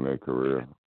point in their career.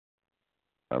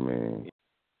 I mean,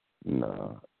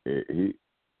 no.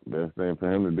 Best thing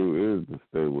for him to do is to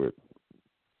stay with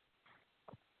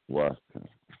Washington.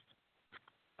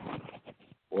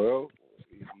 Well,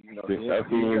 you know, he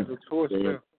has a choice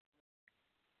now.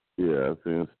 Yeah, I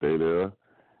see him stay there,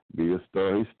 be a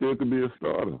star. He still could be a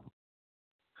starter.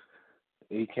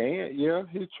 He can, yeah,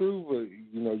 he's true, but,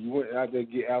 you know, you went out there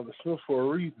to get Alex Smith for a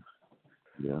reason.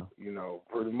 Yeah. You know,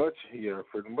 pretty much you're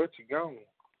gone.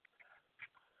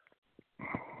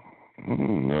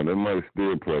 No, they might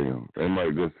still play him. They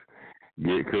might just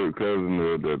get Kirk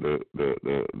Cousins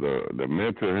the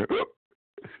mentor.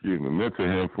 Mentor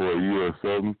him for a year or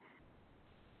something.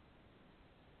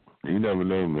 You never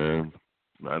know, man.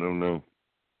 I don't know.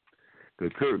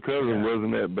 Because Kirk Cousins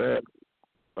wasn't that bad.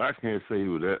 I can't say he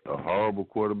was a horrible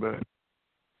quarterback.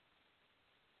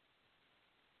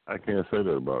 I can't say that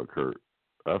about Kurt.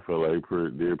 I feel like he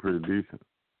did pretty decent.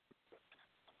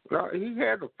 No, he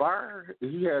had the fire.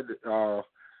 He had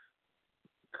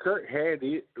Kurt had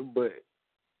it, but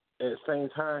at the same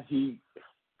time he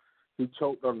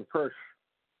choked on the pressure.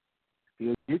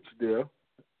 He'll get you there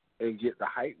and get the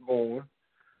hype going,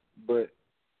 but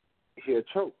he'll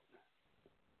choke.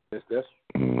 That's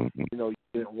you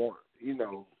didn't want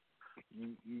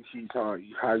you see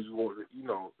how you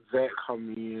want Zach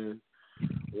come in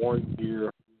 1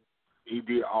 year, he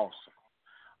did awesome.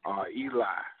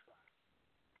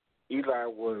 Eli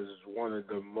was one of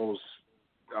the most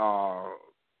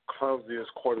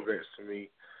clumsiest quarterbacks to me.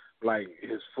 Like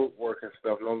his footwork and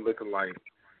stuff, and I'm looking like,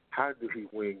 how do he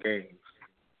win games?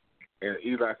 And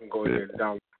Eli can go ahead and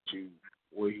dominate you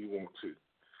where he wants to.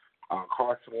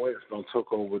 Carson Wentz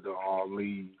took over the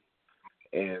league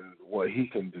and what he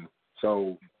can do.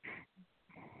 So,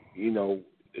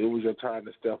 it was your time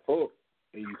to step up,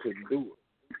 and you couldn't do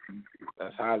it.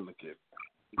 That's how I look at it.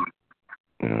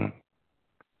 Yeah.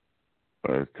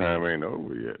 But his time ain't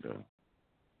over yet, though.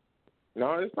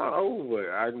 No, it's not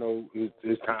over. I know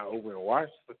it's not over in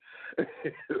Washington.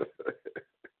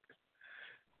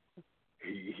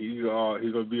 He's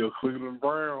gonna be a Cleveland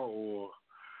Brown or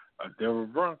a Denver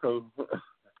Bronco.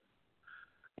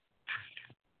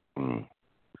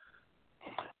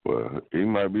 Well, he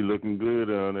might be looking good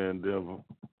down there in Denver.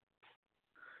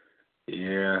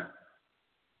 Yeah,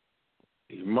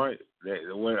 he might.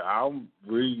 When I'm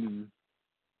reading,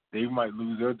 they might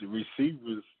lose other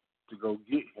receivers to go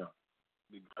get him.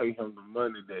 To pay him the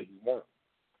money that he wants.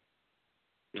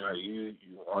 You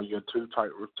are your two top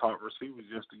receivers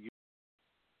just to get.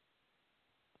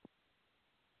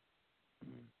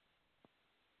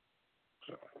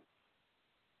 So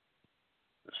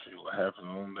let's see what happens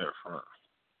on that front.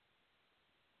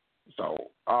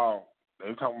 So,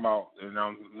 they're talking about, and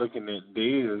I'm looking at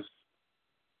Dez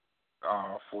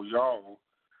for y'all.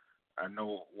 I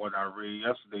know what I read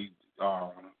yesterday.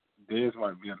 Dez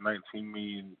might be a $19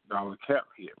 million cap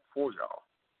hit for y'all.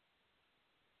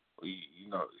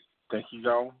 Think he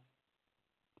gone?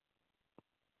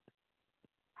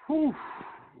 Whew.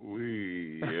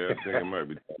 I think it might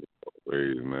be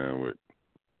ways, man, with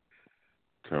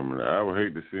terminal. I would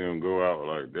hate to see him go out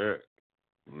like that.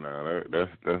 No,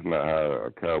 that's not how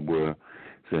a Cowboy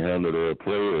should handle their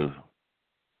players.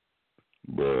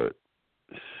 But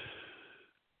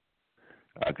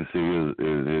I can see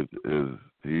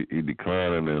he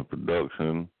declining in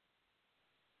production.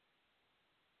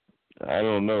 I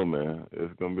don't know, man.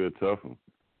 It's gonna be a tough one.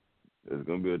 And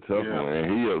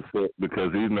he upset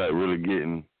because he's not really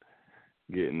getting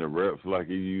the reps like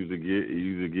he used to get. He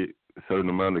used to get a certain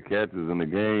amount of catches in the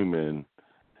game, and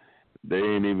they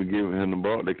ain't even giving him the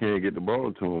ball. They can't get the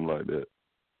ball to him like that.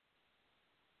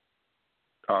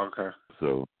 Oh, okay.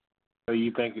 So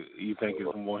you think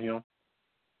it's more him?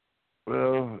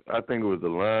 Well, I think it was the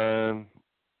line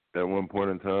at one point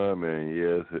in time, and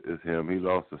yes, it's him. He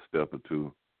lost a step or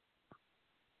two.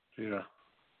 Yeah.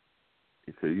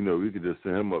 He said, we could just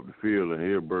send him up the field and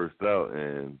he'll burst out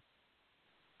and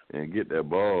get that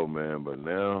ball, man. But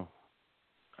now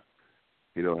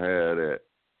he don't have that.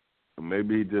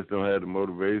 Maybe he just don't have the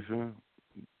motivation.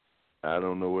 I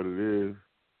don't know what it is.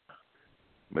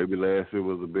 Maybe last year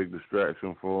was a big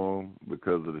distraction for him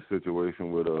because of the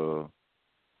situation with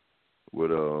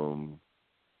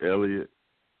Elliott.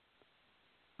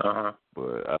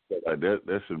 But I felt like that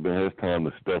should have been his time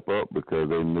to step up because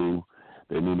they knew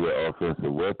they needed an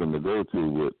offensive weapon to go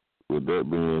to with that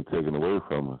being taken away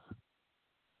from us.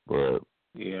 But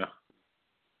yeah,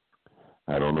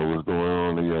 I don't know what's going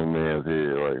on in the young man's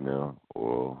head right now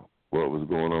or what was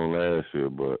going on last year,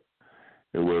 but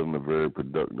it wasn't a very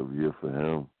productive year for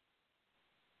him.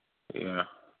 Yeah.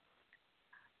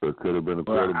 It could have been a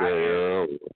quarterback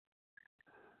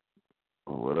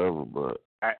or whatever, but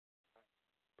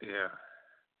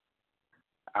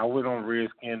I went on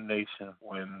Redskin Nation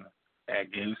when I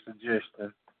gave a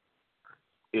suggestion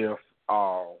if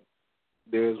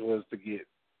theirs was to get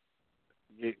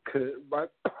cut by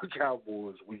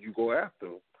Cowboys, would you go after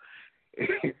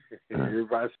them?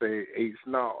 Everybody say H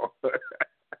no.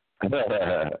 That's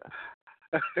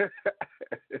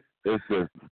just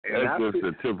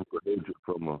a typical hatred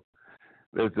from a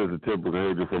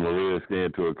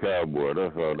Redskin to a Cowboy.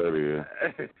 That's all that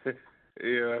is.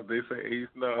 Yeah, they say H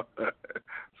no.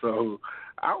 So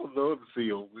I would love to see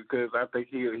him because I think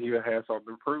he'll have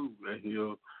something to prove and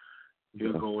he'll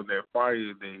go in that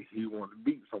fire that he want to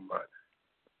beat somebody.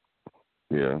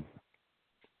 Yeah.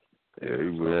 He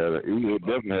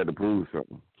definitely had to prove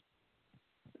something.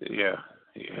 Yeah,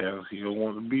 he'll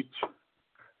want to beat you.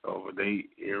 Oh, they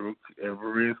every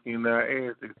risk in their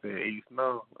ass. They said Ace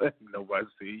no. Nobody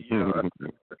said yeah.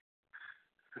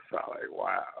 So I'm like,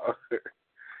 wow.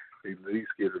 At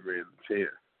least get him in the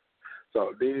chance.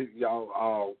 So then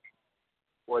y'all,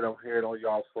 what I'm hearing on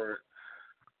y'all front,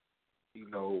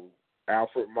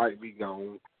 Alfred might be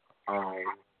gone.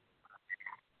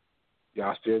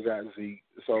 Y'all still got Zeke.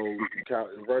 So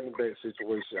running back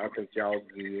situation, I think y'all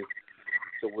good.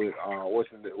 So with what's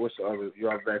the other?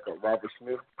 Y'all back up Robert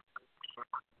Smith.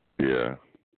 Yeah.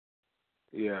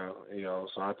 Yeah,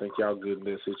 so I think y'all good in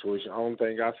that situation. The only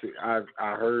thing I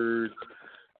heard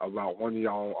about one of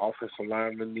y'all offensive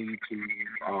linemen need to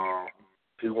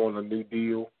he want a new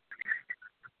deal.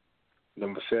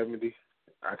 Number 70.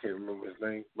 I can't remember his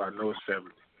name, but I know it's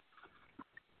 70.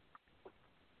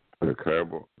 The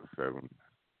Cowboy 70.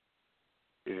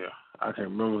 Yeah, I can't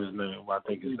remember his name, but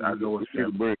I know it's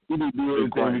 70. He need to do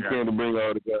everything he can to bring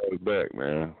all the guys back,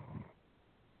 man.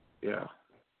 Yeah.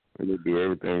 We need to do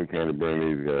everything we can to bring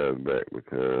these guys back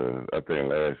because I think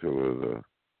last year was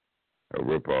a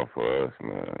rip-off for us,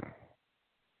 man.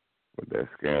 With that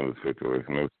scandal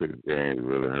situation, those 6 games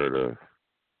really hurt us.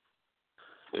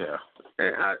 Yeah.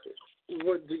 And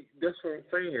that's what I'm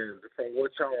saying. From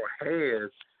what y'all had,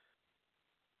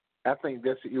 I think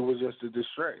it was just a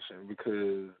distraction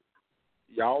because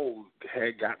y'all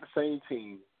had got the same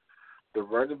team. The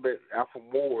running back, Alfred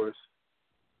Morris,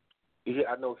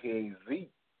 I know he ain't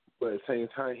Zeke, but at the same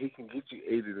time, he can get you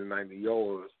 80 to 90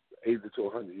 yards, 80 to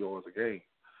 100 yards a game.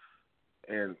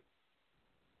 And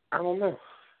I don't know.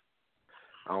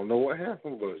 I don't know what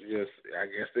happened, but I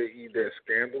guess they eat that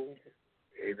scandal,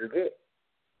 ate it up.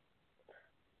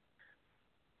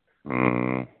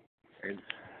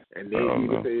 And then you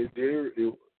can say it's Jerry.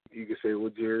 You can say it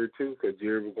was Jerry too, because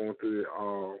Jerry was going through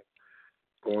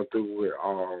with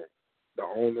the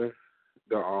owner,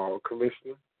 the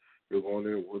commissioner. You're going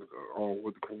in with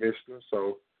the commissioner,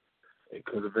 so it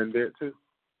could have been that too.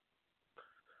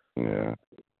 Yeah.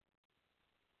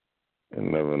 You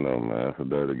never know, man. It's a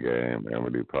dirty game, man. We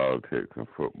do politics and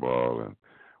football, and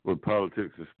with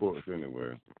politics and sports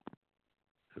anyway.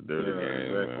 It's a dirty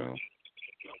game, exactly. man.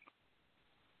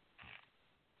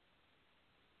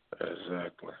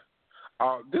 Exactly.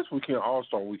 This weekend,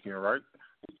 All-Star weekend, right?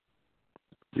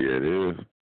 Yeah, it is.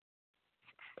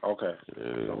 Okay.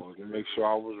 So let me make sure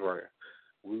I was right.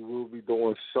 We will be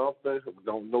doing something. We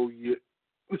don't know yet.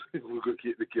 We're going to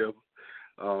get together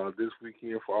this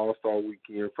weekend for All-Star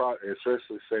weekend, probably,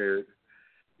 especially Saturday.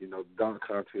 The dunk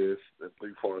contest, the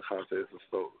three-point contest and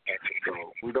stuff.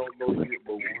 So we don't know yet,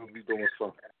 but we will be doing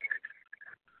something.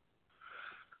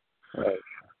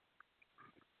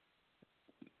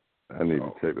 I need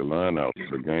to take the line out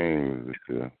for the games this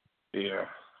year. Yeah.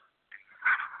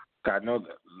 I know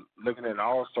that looking at the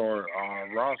All-Star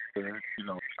roster,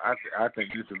 I think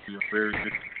this would be a very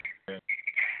good game.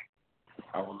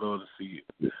 I would love to see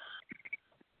it.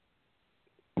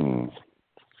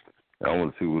 I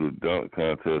want to see what the dunk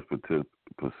contest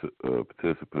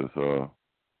participants are.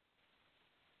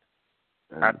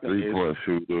 And three-point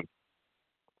shooter.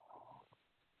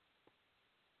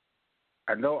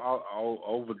 I know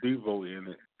over Devo in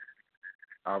it.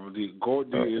 I believe is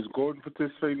Gordon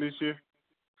participating this year?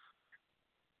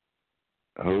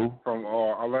 Who? From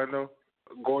Orlando?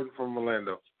 Gordon from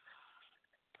Orlando.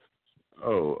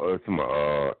 It's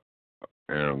my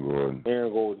Aaron Gordon.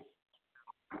 Aaron Gordon.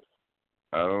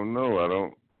 I don't know. I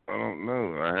don't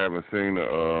know. I haven't seen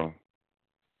the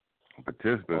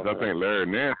participants. Okay. I think Larry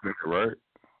Nance is right.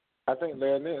 I think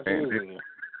Larry Nance is in it.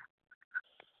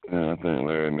 Yeah, I think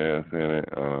Larry Nance in it.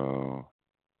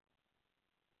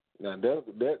 Now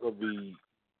that could be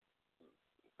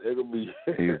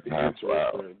interesting.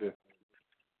 Right.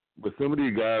 But some of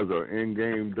these guys are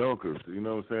in-game dunkers. You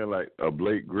know what I'm saying? Like a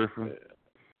Blake Griffin.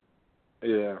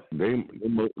 Yeah. They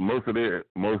most of their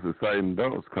most exciting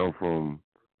dunks come from,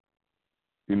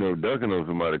 dunking on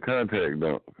somebody, contact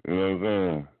dunks. You know what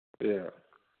I'm saying? Yeah.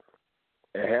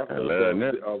 And half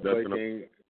of Blake ain't.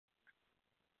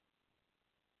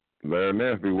 Larry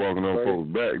Nance be walking on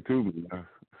folks' back too, man.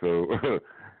 So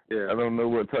yeah. I don't know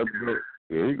what type of dunk.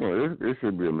 Yeah, it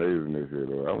should be amazing this year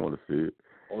though. I want to see it.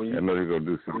 I know he's gonna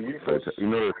do something.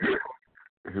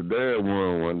 His dad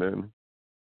won one, didn't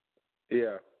he?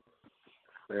 Yeah.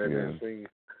 Yeah.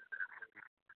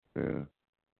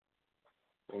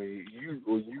 When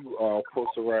you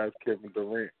posterize Kevin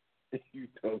Durant, you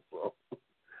know so.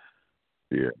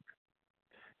 Yeah.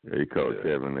 He caught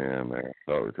Kevin in, man.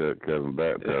 Caught Kevin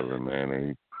backpedaling, man, and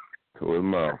he tore his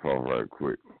mouth off right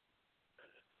quick.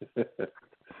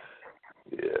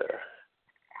 Yeah.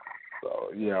 So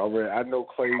already I know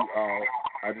Klay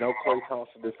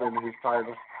Thompson defended his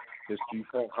title. his Street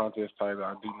Funk contest title.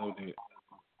 I do know that.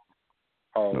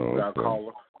 Oh, got a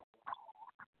caller.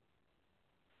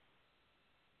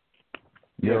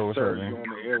 Yo, yes, what's sir. up, man? You on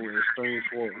the air with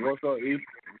Extremesportsw. What's up, E?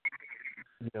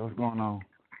 Yeah, what's going on?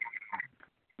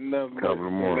 Nothing. Top of the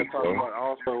morning, talking about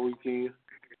All-Star Weekend.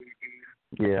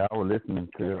 Yeah, I was listening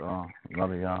to a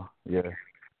lot of y'all. Yeah,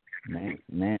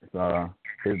 Nance,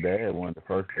 his dad won the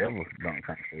first ever dunk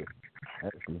contest,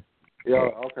 actually. Yeah,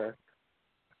 okay.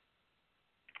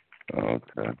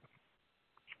 Okay.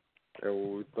 That's what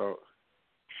we thought.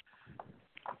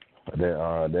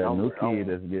 That new kid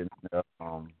that's getting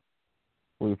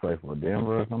who you play for,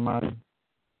 Denver or somebody?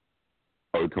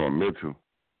 Oh, you talking Mitchell?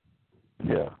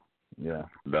 Yeah.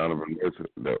 Donovan Mitchell.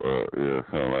 Yeah,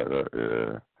 something like that.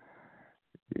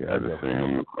 Yeah, I just seen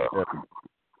him.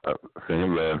 I seen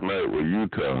him last night with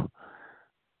Utah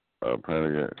playing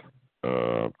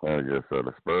against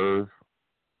the Spurs.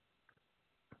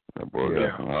 That boy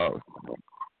got some hops.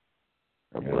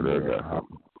 That boy there got some.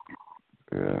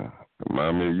 Yeah,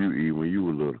 remind me of you, E, when you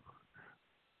were little.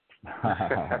 No,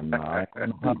 I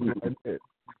ain't like that.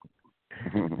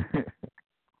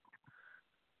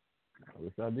 I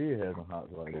wish I did have some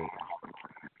hops like that.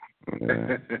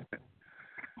 Yeah.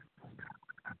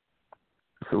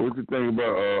 So what you think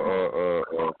about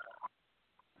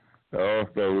the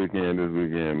All-Star weekend this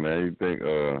weekend, man? You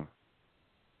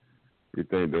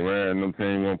think Durant and them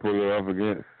team gonna pull it off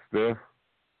against Steph?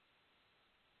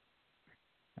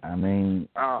 I mean,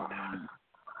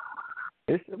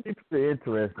 it should be pretty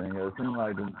interesting. It seems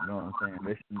like, you know what I'm saying,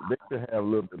 they should have a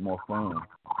little bit more fun.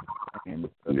 And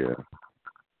Yeah.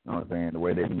 You know what I'm saying? The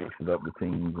way they mix it up, the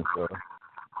teams and stuff,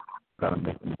 kind of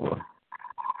make it more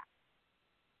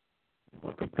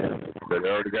competitive. They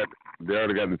already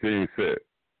got the team set.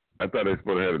 I thought they were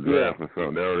supposed to have a draft or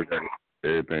something. They already got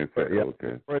everything set. Yeah.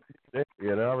 Okay.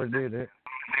 Yeah, they already did that.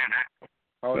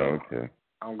 Okay.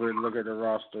 I'm going to look at the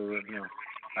roster right now.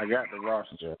 I got the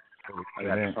roster. Yeah. I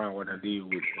got to find what I did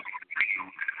with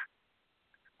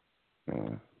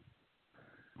it.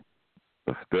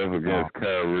 Steph against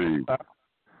Kyrie.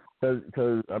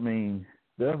 Because I mean,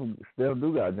 Steph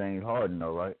do got James Harden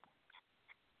though, right?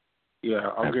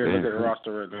 Yeah, I'm going to look at the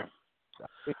roster right now.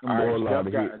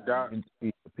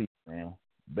 Man.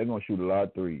 They're gonna shoot a lot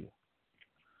of threes.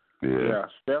 Yeah.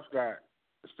 Steph got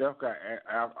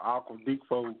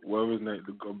Alcadipo, whatever his name,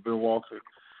 Milwaukee,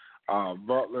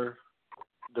 Butler,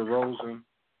 DeRozan,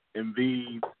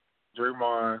 Embiid,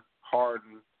 Draymond,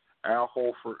 Harden, Al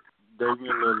Horford,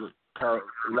 Damian Lillard, Kyle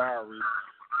Lowry,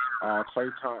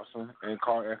 Klay Thompson, and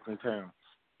Karl-Anthony Towns.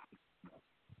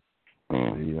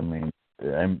 See, I mean,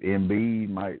 Embiid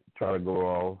might try to go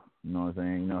off. You know what I'm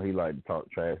saying? You know, he like to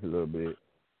talk trash a little bit.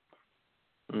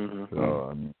 Mm-hmm. So,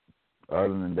 I mean, other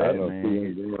than that,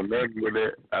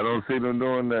 I don't see them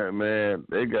doing that, man.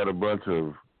 They got a bunch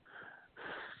of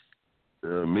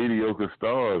mediocre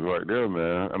stars right there,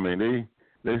 man. I mean,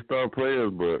 they star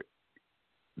players, but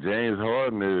James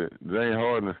Harden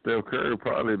and Steph Curry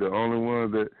probably the only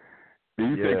ones that. Do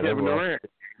you think Kevin Durant?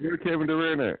 Where's Kevin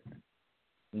Durant at?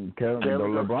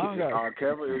 LeBron got.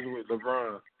 Kevin is with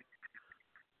LeBron.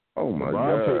 Oh my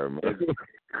God, man!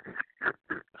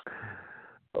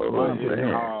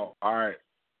 All right.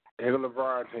 Here's the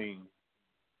LeBron team: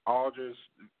 Aldridge,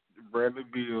 Bradley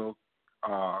Beal,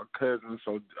 Cousins.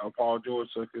 So Paul George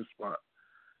took his spot.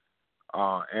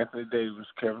 Anthony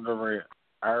Davis, Kevin Durant,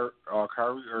 Kyrie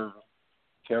Irving,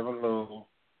 Kevin Love,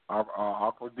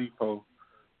 Oladipo,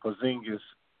 Porzingis,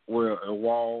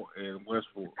 Wall, and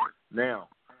Westbrook. Now,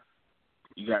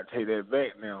 you got to take that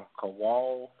back now, because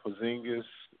Wall, Porzingis,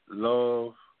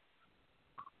 Love,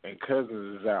 and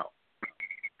Cousins is out.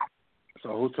 So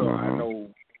who took? I know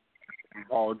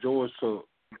Paul George took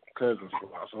Cousins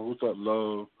spot. So who took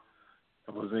Love,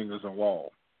 and Porzingis, and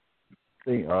Wall?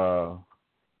 See,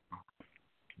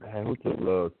 who took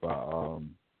Love's spot?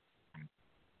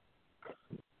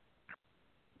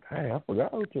 I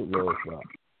forgot who took Love's spot.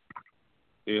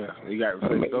 Yeah, you got to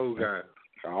replace those guys.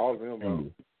 All of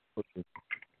them.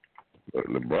 But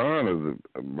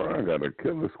LeBron got a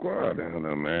killer squad down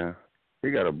there, man. He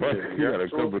got a bunch. He got a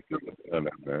couple of killers down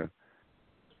there, man.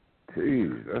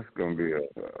 Jeez, that's gonna be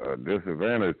a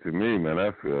disadvantage to me, man.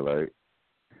 I feel like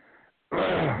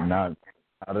not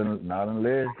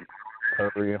unless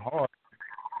Curry and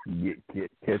Harden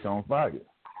catch on fire.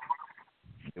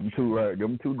 Them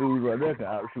two dudes right there can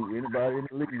outshoot anybody in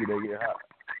the league. They get hot.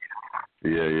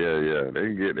 Yeah. They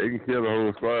can kill the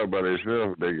whole squad by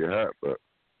themselves if they get hot, but.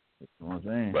 That's what I'm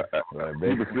saying. But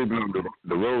people sleeping on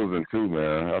DeRozan too,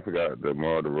 man. I forgot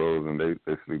DeMar DeRozan.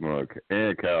 They sleeping on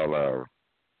and Kyle Lowry.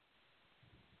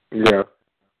 Yeah.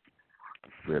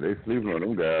 Yeah, they sleeping on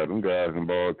them guys. Them guys can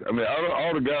ball. I mean,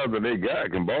 all the guys that they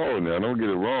got can ball now. Don't get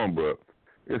it wrong, but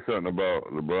it's something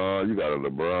about LeBron. You got a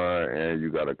LeBron, and you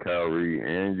got a Kyrie,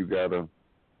 and you got a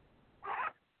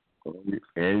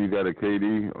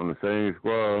KD on the same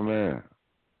squad, man.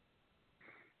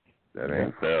 That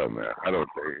ain't fair, man. I don't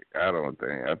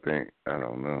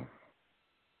know.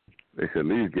 They should at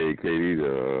least get KD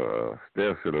to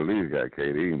Steph should at least got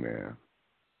KD, man.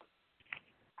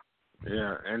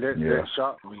 Yeah, and that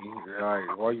shocked me.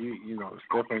 Like, why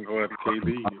Steph ain't going to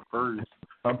KD first.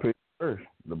 I picked first.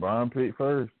 LeBron picked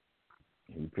first.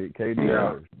 He picked KD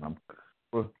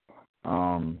first.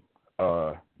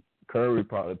 Curry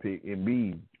probably picked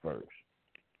Embiid first.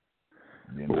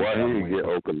 Why he didn't get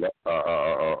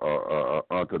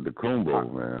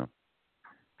Antetokounmpo, man?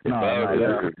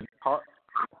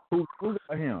 Who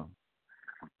got him?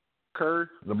 Curry.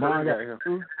 LeBron got him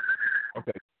too.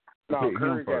 Okay. No,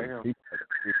 Curry got him.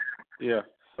 Yeah.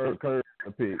 Curry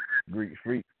picked Greek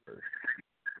Freak first.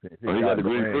 He got the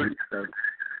Greek Freak.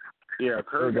 Yeah,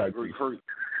 Curry got Greek Freak.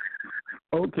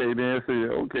 Okay, then.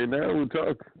 Okay, now we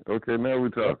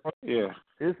talk. Yeah.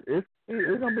 It's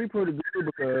gonna be pretty good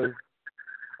because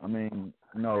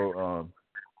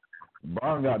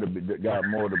Brown got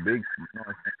more of the big, you know what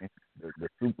I'm saying, the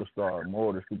superstar, more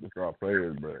of the superstar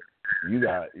players, but you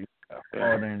got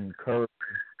Harden, Curry,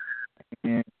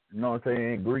 and you know what I'm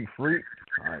saying, Greek Freak,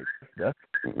 like that's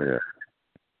yeah.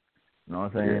 You know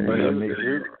what I'm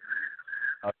saying?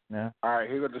 All right,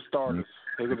 here go the starters.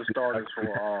 Here go the starters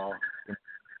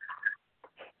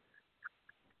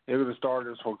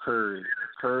for Curry.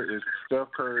 Curry is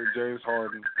Steph Curry, James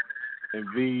Harden,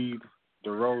 Embiid,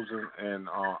 DeRozan, and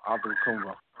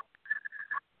Antetokounmpo.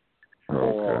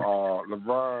 For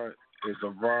LeBron is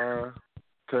LeBron,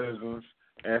 Cousins,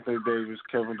 Anthony Davis,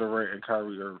 Kevin Durant, and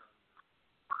Kyrie Irving.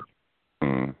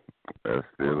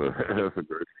 That's a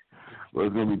great. Well,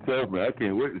 it's gonna be tough, man. I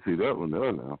can't wait to see that one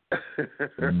now.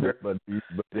 but you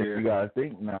gotta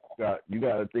think now. You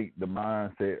gotta think the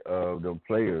mindset of the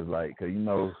players, like, 'cause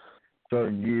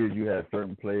certain years you have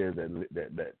certain players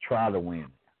that try to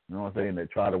win. You know what I'm saying?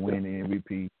 That try to win the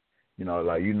MVP.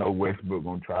 Westbrook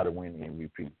gonna try to win the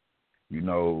MVP. You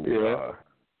know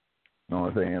what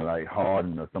I'm saying? Like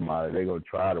Harden or somebody, they gonna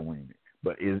try to win it.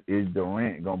 But is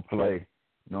Durant gonna play?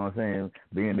 You know what I'm saying?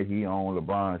 Being that he on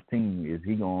LeBron's team, is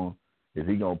he gonna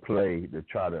play to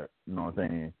try to, you know what I'm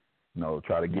saying?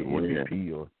 Try to get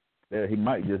MVP or he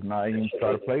might just not even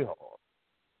try to play hard.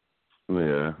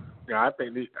 Yeah. Yeah, I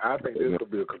think this could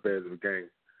be a competitive game.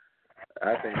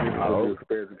 I think this will be a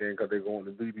competitive game because they're going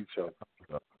to beat each other.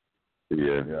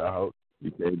 Yeah. Yeah, I hope.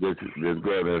 You can't just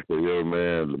grab that and say, yo,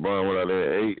 man, LeBron went out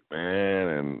there at 8,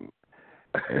 man,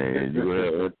 and you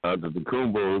have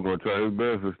Antetokounmpo who's going to try his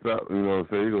best to stop, you know what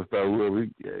I'm saying? He's going to stop whoever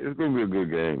it's going to be a good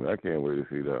game. I can't wait to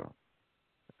see that.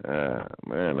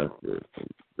 Man, that's good.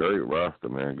 Great roster,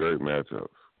 man. Great matchups.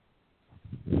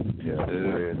 Yeah.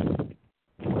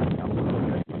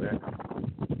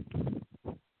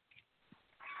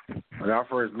 When I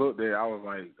first looked at it, I was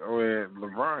like, oh, man,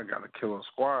 LeBron got a killer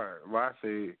squad. But I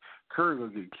said, Curry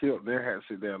going to get killed. Then I had to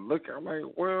sit there and look at it. I'm like,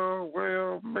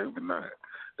 well, maybe not.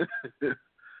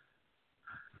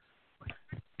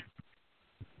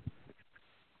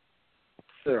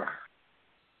 Yeah.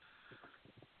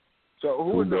 So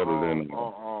who is the better than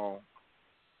go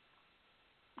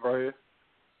ahead.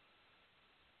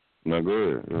 No, go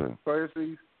ahead. Yeah. Go ahead,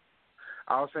 Cees.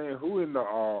 I was saying, who in the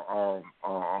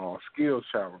skills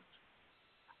challenge?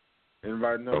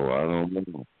 Anybody know? Oh, I don't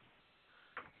know.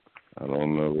 I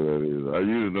don't know who that is. I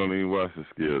usually don't even watch the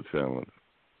skill challenge.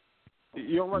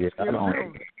 You don't watch the skill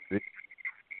challenge?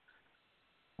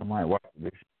 I might watch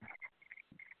this.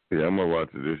 Yeah, I'm gonna watch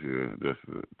it this year just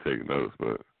to take notes,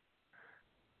 but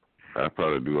I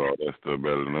probably do all that stuff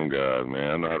better than them guys,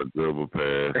 man. I know how to dribble,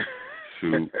 pass,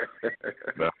 shoot.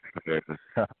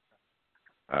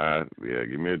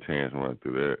 Give me a chance to run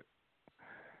through that.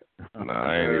 Nah,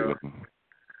 I ain't even.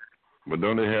 But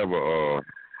don't they have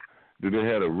do they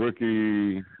have a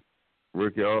rookie what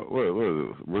is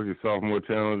it, rookie sophomore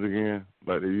challenge again,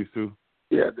 like they used to?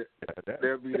 Yeah,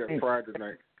 they'll be that Friday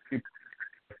night.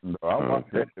 I watch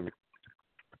that.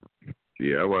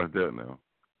 Yeah, I watch that now.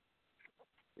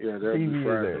 Yeah, that'll be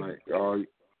Friday night. They'll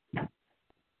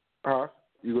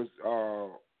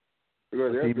be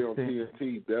on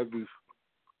TNT. That'll be,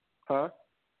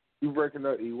 You breaking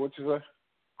up, E? What you say?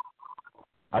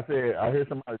 I said I hear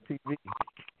somebody TV.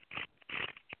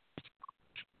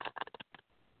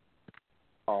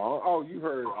 Oh, you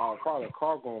heard probably a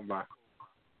car going by.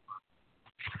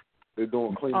 They're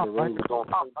doing clean the road.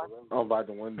 By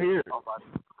the window. Here.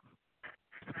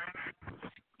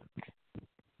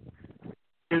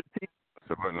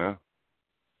 So what now?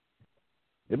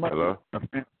 It might Hello?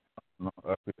 No,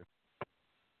 up here.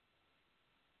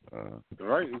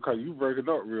 Right, because you break it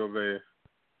up real bad.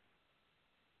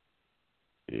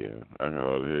 Yeah, I can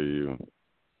hardly hear you.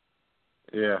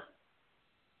 Yeah.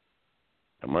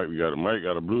 Mike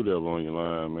got a Blue Devil on your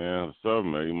line, man.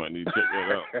 Something, man. You might need to check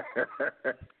that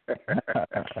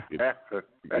out.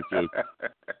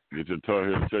 Get your tar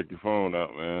here to check your phone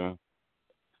out, man.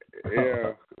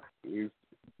 Yeah.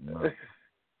 Yeah.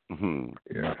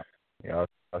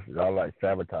 Y'all like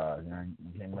sabotage, man.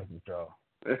 You can't mess with y'all.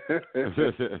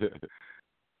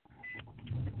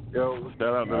 Yo,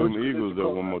 shout out to them Eagles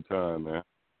though one more time, man.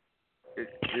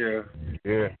 Yeah.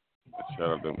 Shout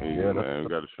out to them Eagles, man. We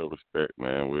got to show respect,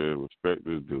 man. We respect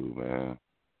this dude, man.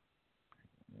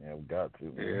 Yeah, we got to.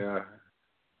 Man. Yeah.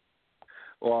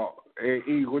 Well, hey,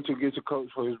 E, what you get your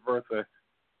coach for his birthday?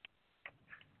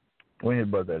 When his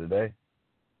birthday today?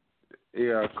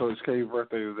 Yeah, Coach K's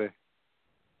birthday today.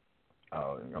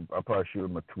 Oh, I'll probably shoot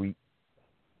him a tweet.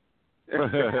 I'll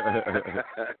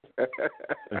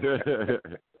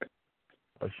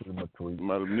shoot him a tweet.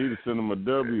 Might have need to send him a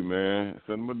W, man.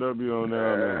 Send him a W on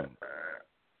there,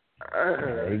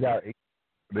 man. He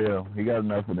got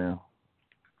enough of them.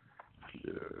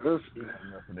 Yeah. Enough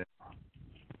of them.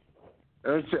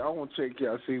 I want to check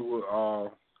y'all, see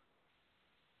what,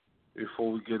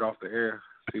 before we get off the air,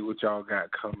 see what y'all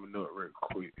got coming up real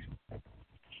quick.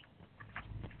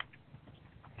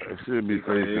 It should be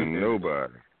facing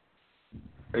nobody.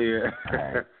 Yeah.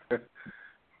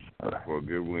 For a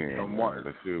good win.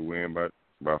 They should win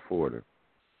by 40.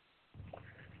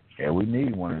 Yeah, we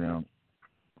need one of them.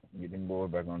 Get them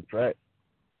boys back on track.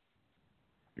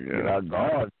 Yeah. Get our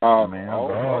guards, man.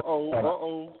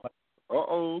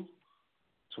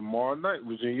 Tomorrow night,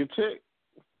 Virginia Tech.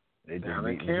 They just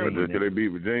they beat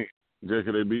Virginia. Just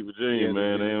because they beat Virginia,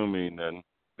 man, they don't mean nothing.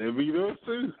 They beat us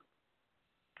too.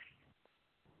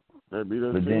 They beat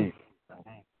us Virginia. too.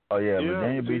 Oh yeah,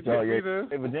 Virginia beat y'all. Yeah,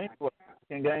 hey, Virginia, what,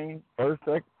 second game, first,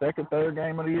 second, third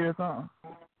game of the year, or something.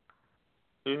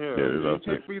 Yeah, they lost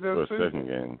their second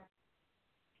game.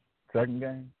 Second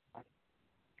game.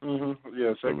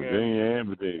 Yeah, second game. Virginia and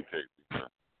Virginia Tech.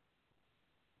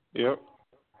 Yep.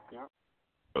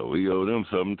 But we owe them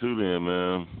something too, then,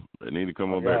 man. They need to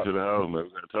come on back to the house, man.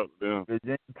 We got to talk to them.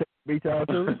 Virginia Tech beat y'all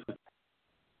too.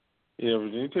 Yeah,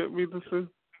 Virginia Tech beat us too.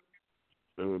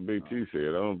 That's what BigT said.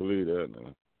 I don't believe that,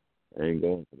 man. I ain't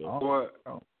going for that.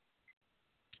 What?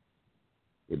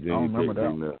 Virginia Tech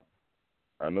beating that.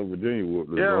 I know Virginia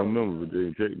whooped us. I don't remember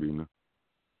Virginia Tech beating us.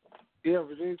 Yeah,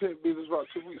 Virginia Tech beat us about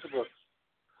 2 weeks ago.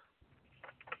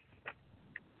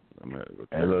 I'm going to go check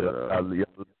that out.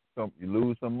 You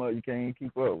lose so much you can't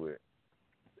keep up with.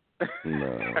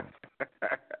 No.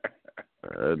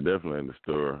 That definitely ain't the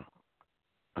story.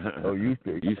 Oh, you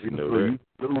know that.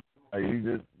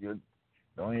 You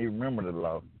don't even remember the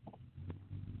loss.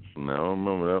 No, I don't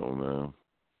remember that one, man.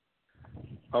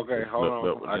 Okay, hold on.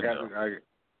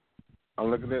 I'm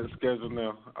looking at the schedule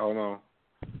now. Hold on.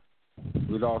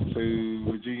 We lost to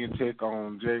Virginia Tech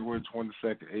on January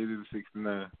 22nd,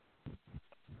 80-69.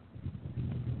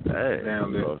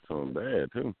 Damn, we lost something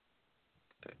bad too.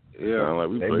 Yeah, sound like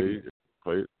we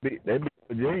played. They beat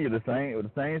Virginia the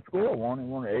same score. Won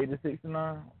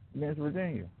 80-69 against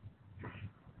Virginia.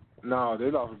 No, they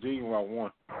lost Virginia by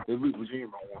 1. They beat Virginia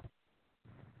by 1.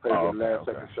 Played the last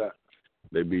second shot.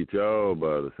 They beat y'all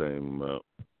by the same amount.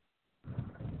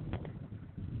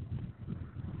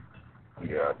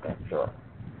 Yeah, I think so.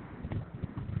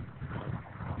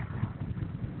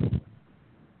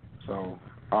 So,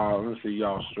 let's see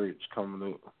y'all stretch coming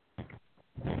up.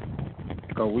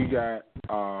 So we got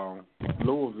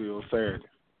Louisville Saturday.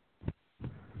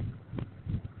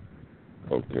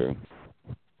 Okay.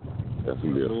 That's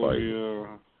going to be a fight.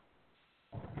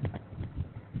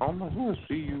 I don't know who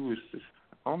CU is.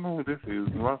 I don't know who this is.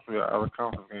 It must be an out of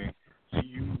conference game.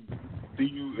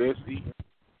 CUSE.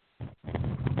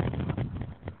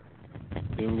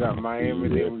 Then we got Miami.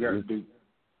 Then we got Duke.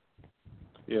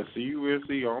 Yeah, CUSE.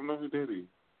 I don't know who that is.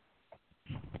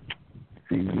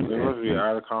 It must be an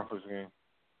out of conference game.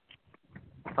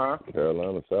 Huh?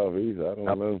 Carolina Southeast. I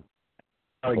don't know.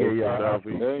 I gave y'all a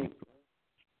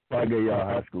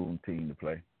high school team to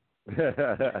play.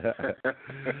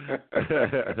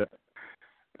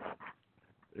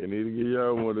 They need to get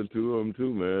y'all one or two of them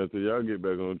too, man, so y'all get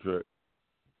back on track.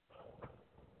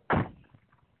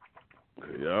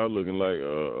 Y'all looking like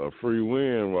a free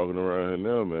win walking around here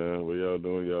now, man. What y'all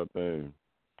doing y'all thing?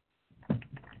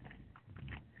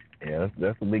 Yeah,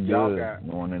 that's gonna be good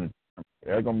going in.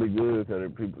 That's gonna be good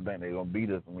because people think they're gonna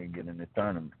beat us when we get in this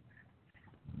tournament.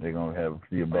 They're gonna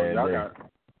see a bad day.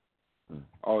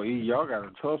 Oh, y'all got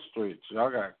a tough stretch.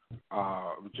 Y'all got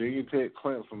Virginia Tech,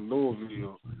 Clemson,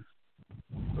 Louisville,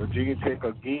 Virginia Tech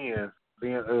again,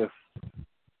 then us.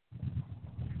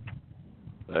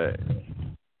 Hey,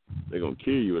 they're going to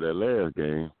kill you with that last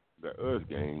game, that us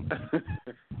game.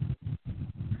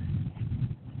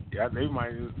 Yeah, they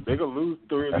gonna lose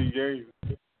 3 of these games.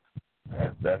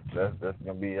 That's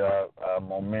gonna be our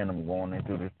momentum going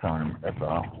into this tournament. That's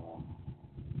all.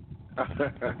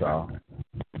 That's all.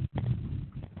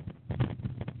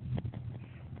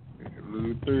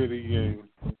 Lose 3 of these games.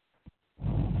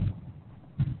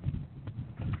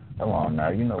 Come on now,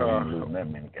 you know we ain't losing that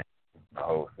many games the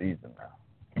whole season now.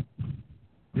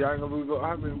 Y'all ain't gonna lose.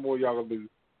 How many more y'all gonna lose?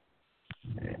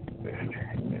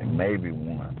 Maybe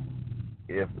one.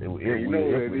 If we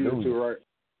lose, right?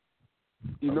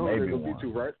 You know they're gonna be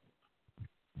 2, right?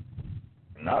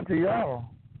 Not to y'all.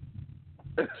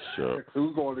 Sure.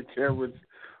 Who's going to camera?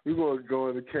 We gonna go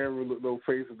in the camera, look no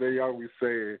face, and they always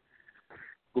saying,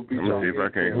 "We'll be." I'm gonna see if I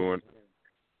can't go in.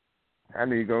 I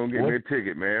need to go and get me a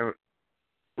ticket, man.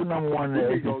 Who's number 1 in the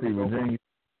ACC? Virginia.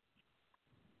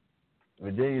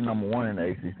 Virginia number 1 in the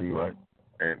ACC, right?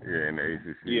 And in the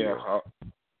ACC. Yeah.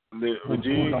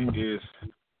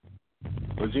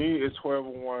 Virginia is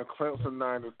 12-1, Clemson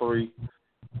 9-3,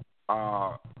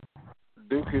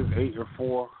 Duke is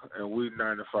 8-4, and we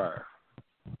 9-5.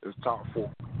 It's top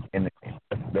 4.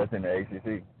 That's in the ACC.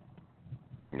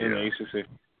 In the ACC.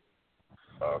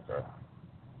 Okay.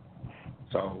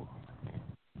 So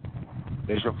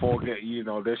they should forget,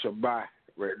 they should buy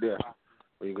right there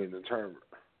when you get in the tournament.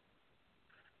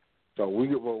 So we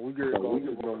get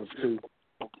number 2.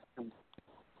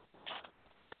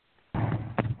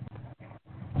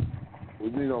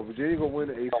 Virginia gonna win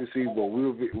the ACC, but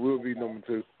we'll be number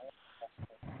 2.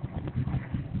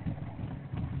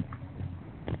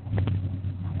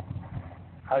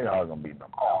 How y'all gonna be number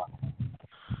 2?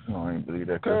 I don't even believe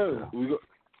that. Cause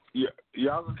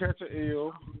y'all gonna catch an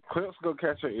L. Clips gonna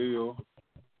catch an L.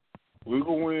 We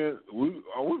gonna win.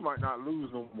 We might not lose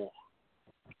no more.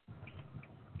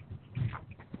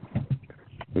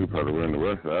 We probably win the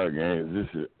rest of our games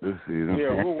this season.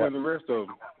 Yeah, we'll win the rest of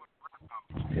them.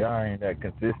 Y'all ain't that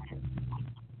consistent.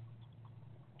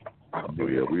 Oh,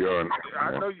 yeah, we are.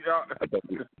 I know y'all. I thought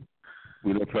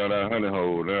we done found our honey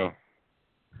hole now.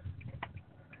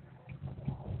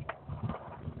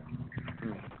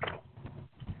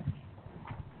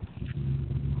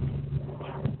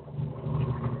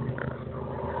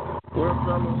 Well,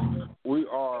 fellas, we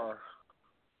are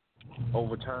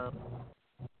over time.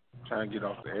 Trying to get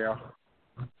off the air.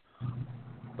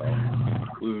 So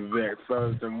we'll be back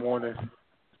Thursday morning.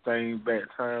 Same bat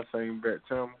time, same bat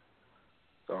time.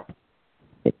 So.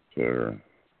 Sure.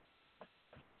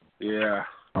 Yeah.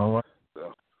 All right.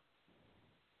 So.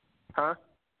 Huh?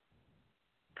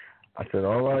 I said,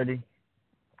 all righty.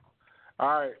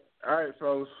 All right,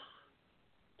 fellas.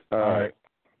 All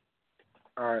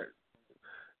right.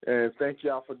 And thank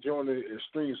y'all for joining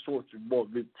Extreme Sports with boy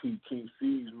BigT, King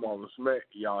Cees, Marlon Smack.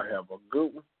 Y'all have a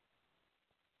good one.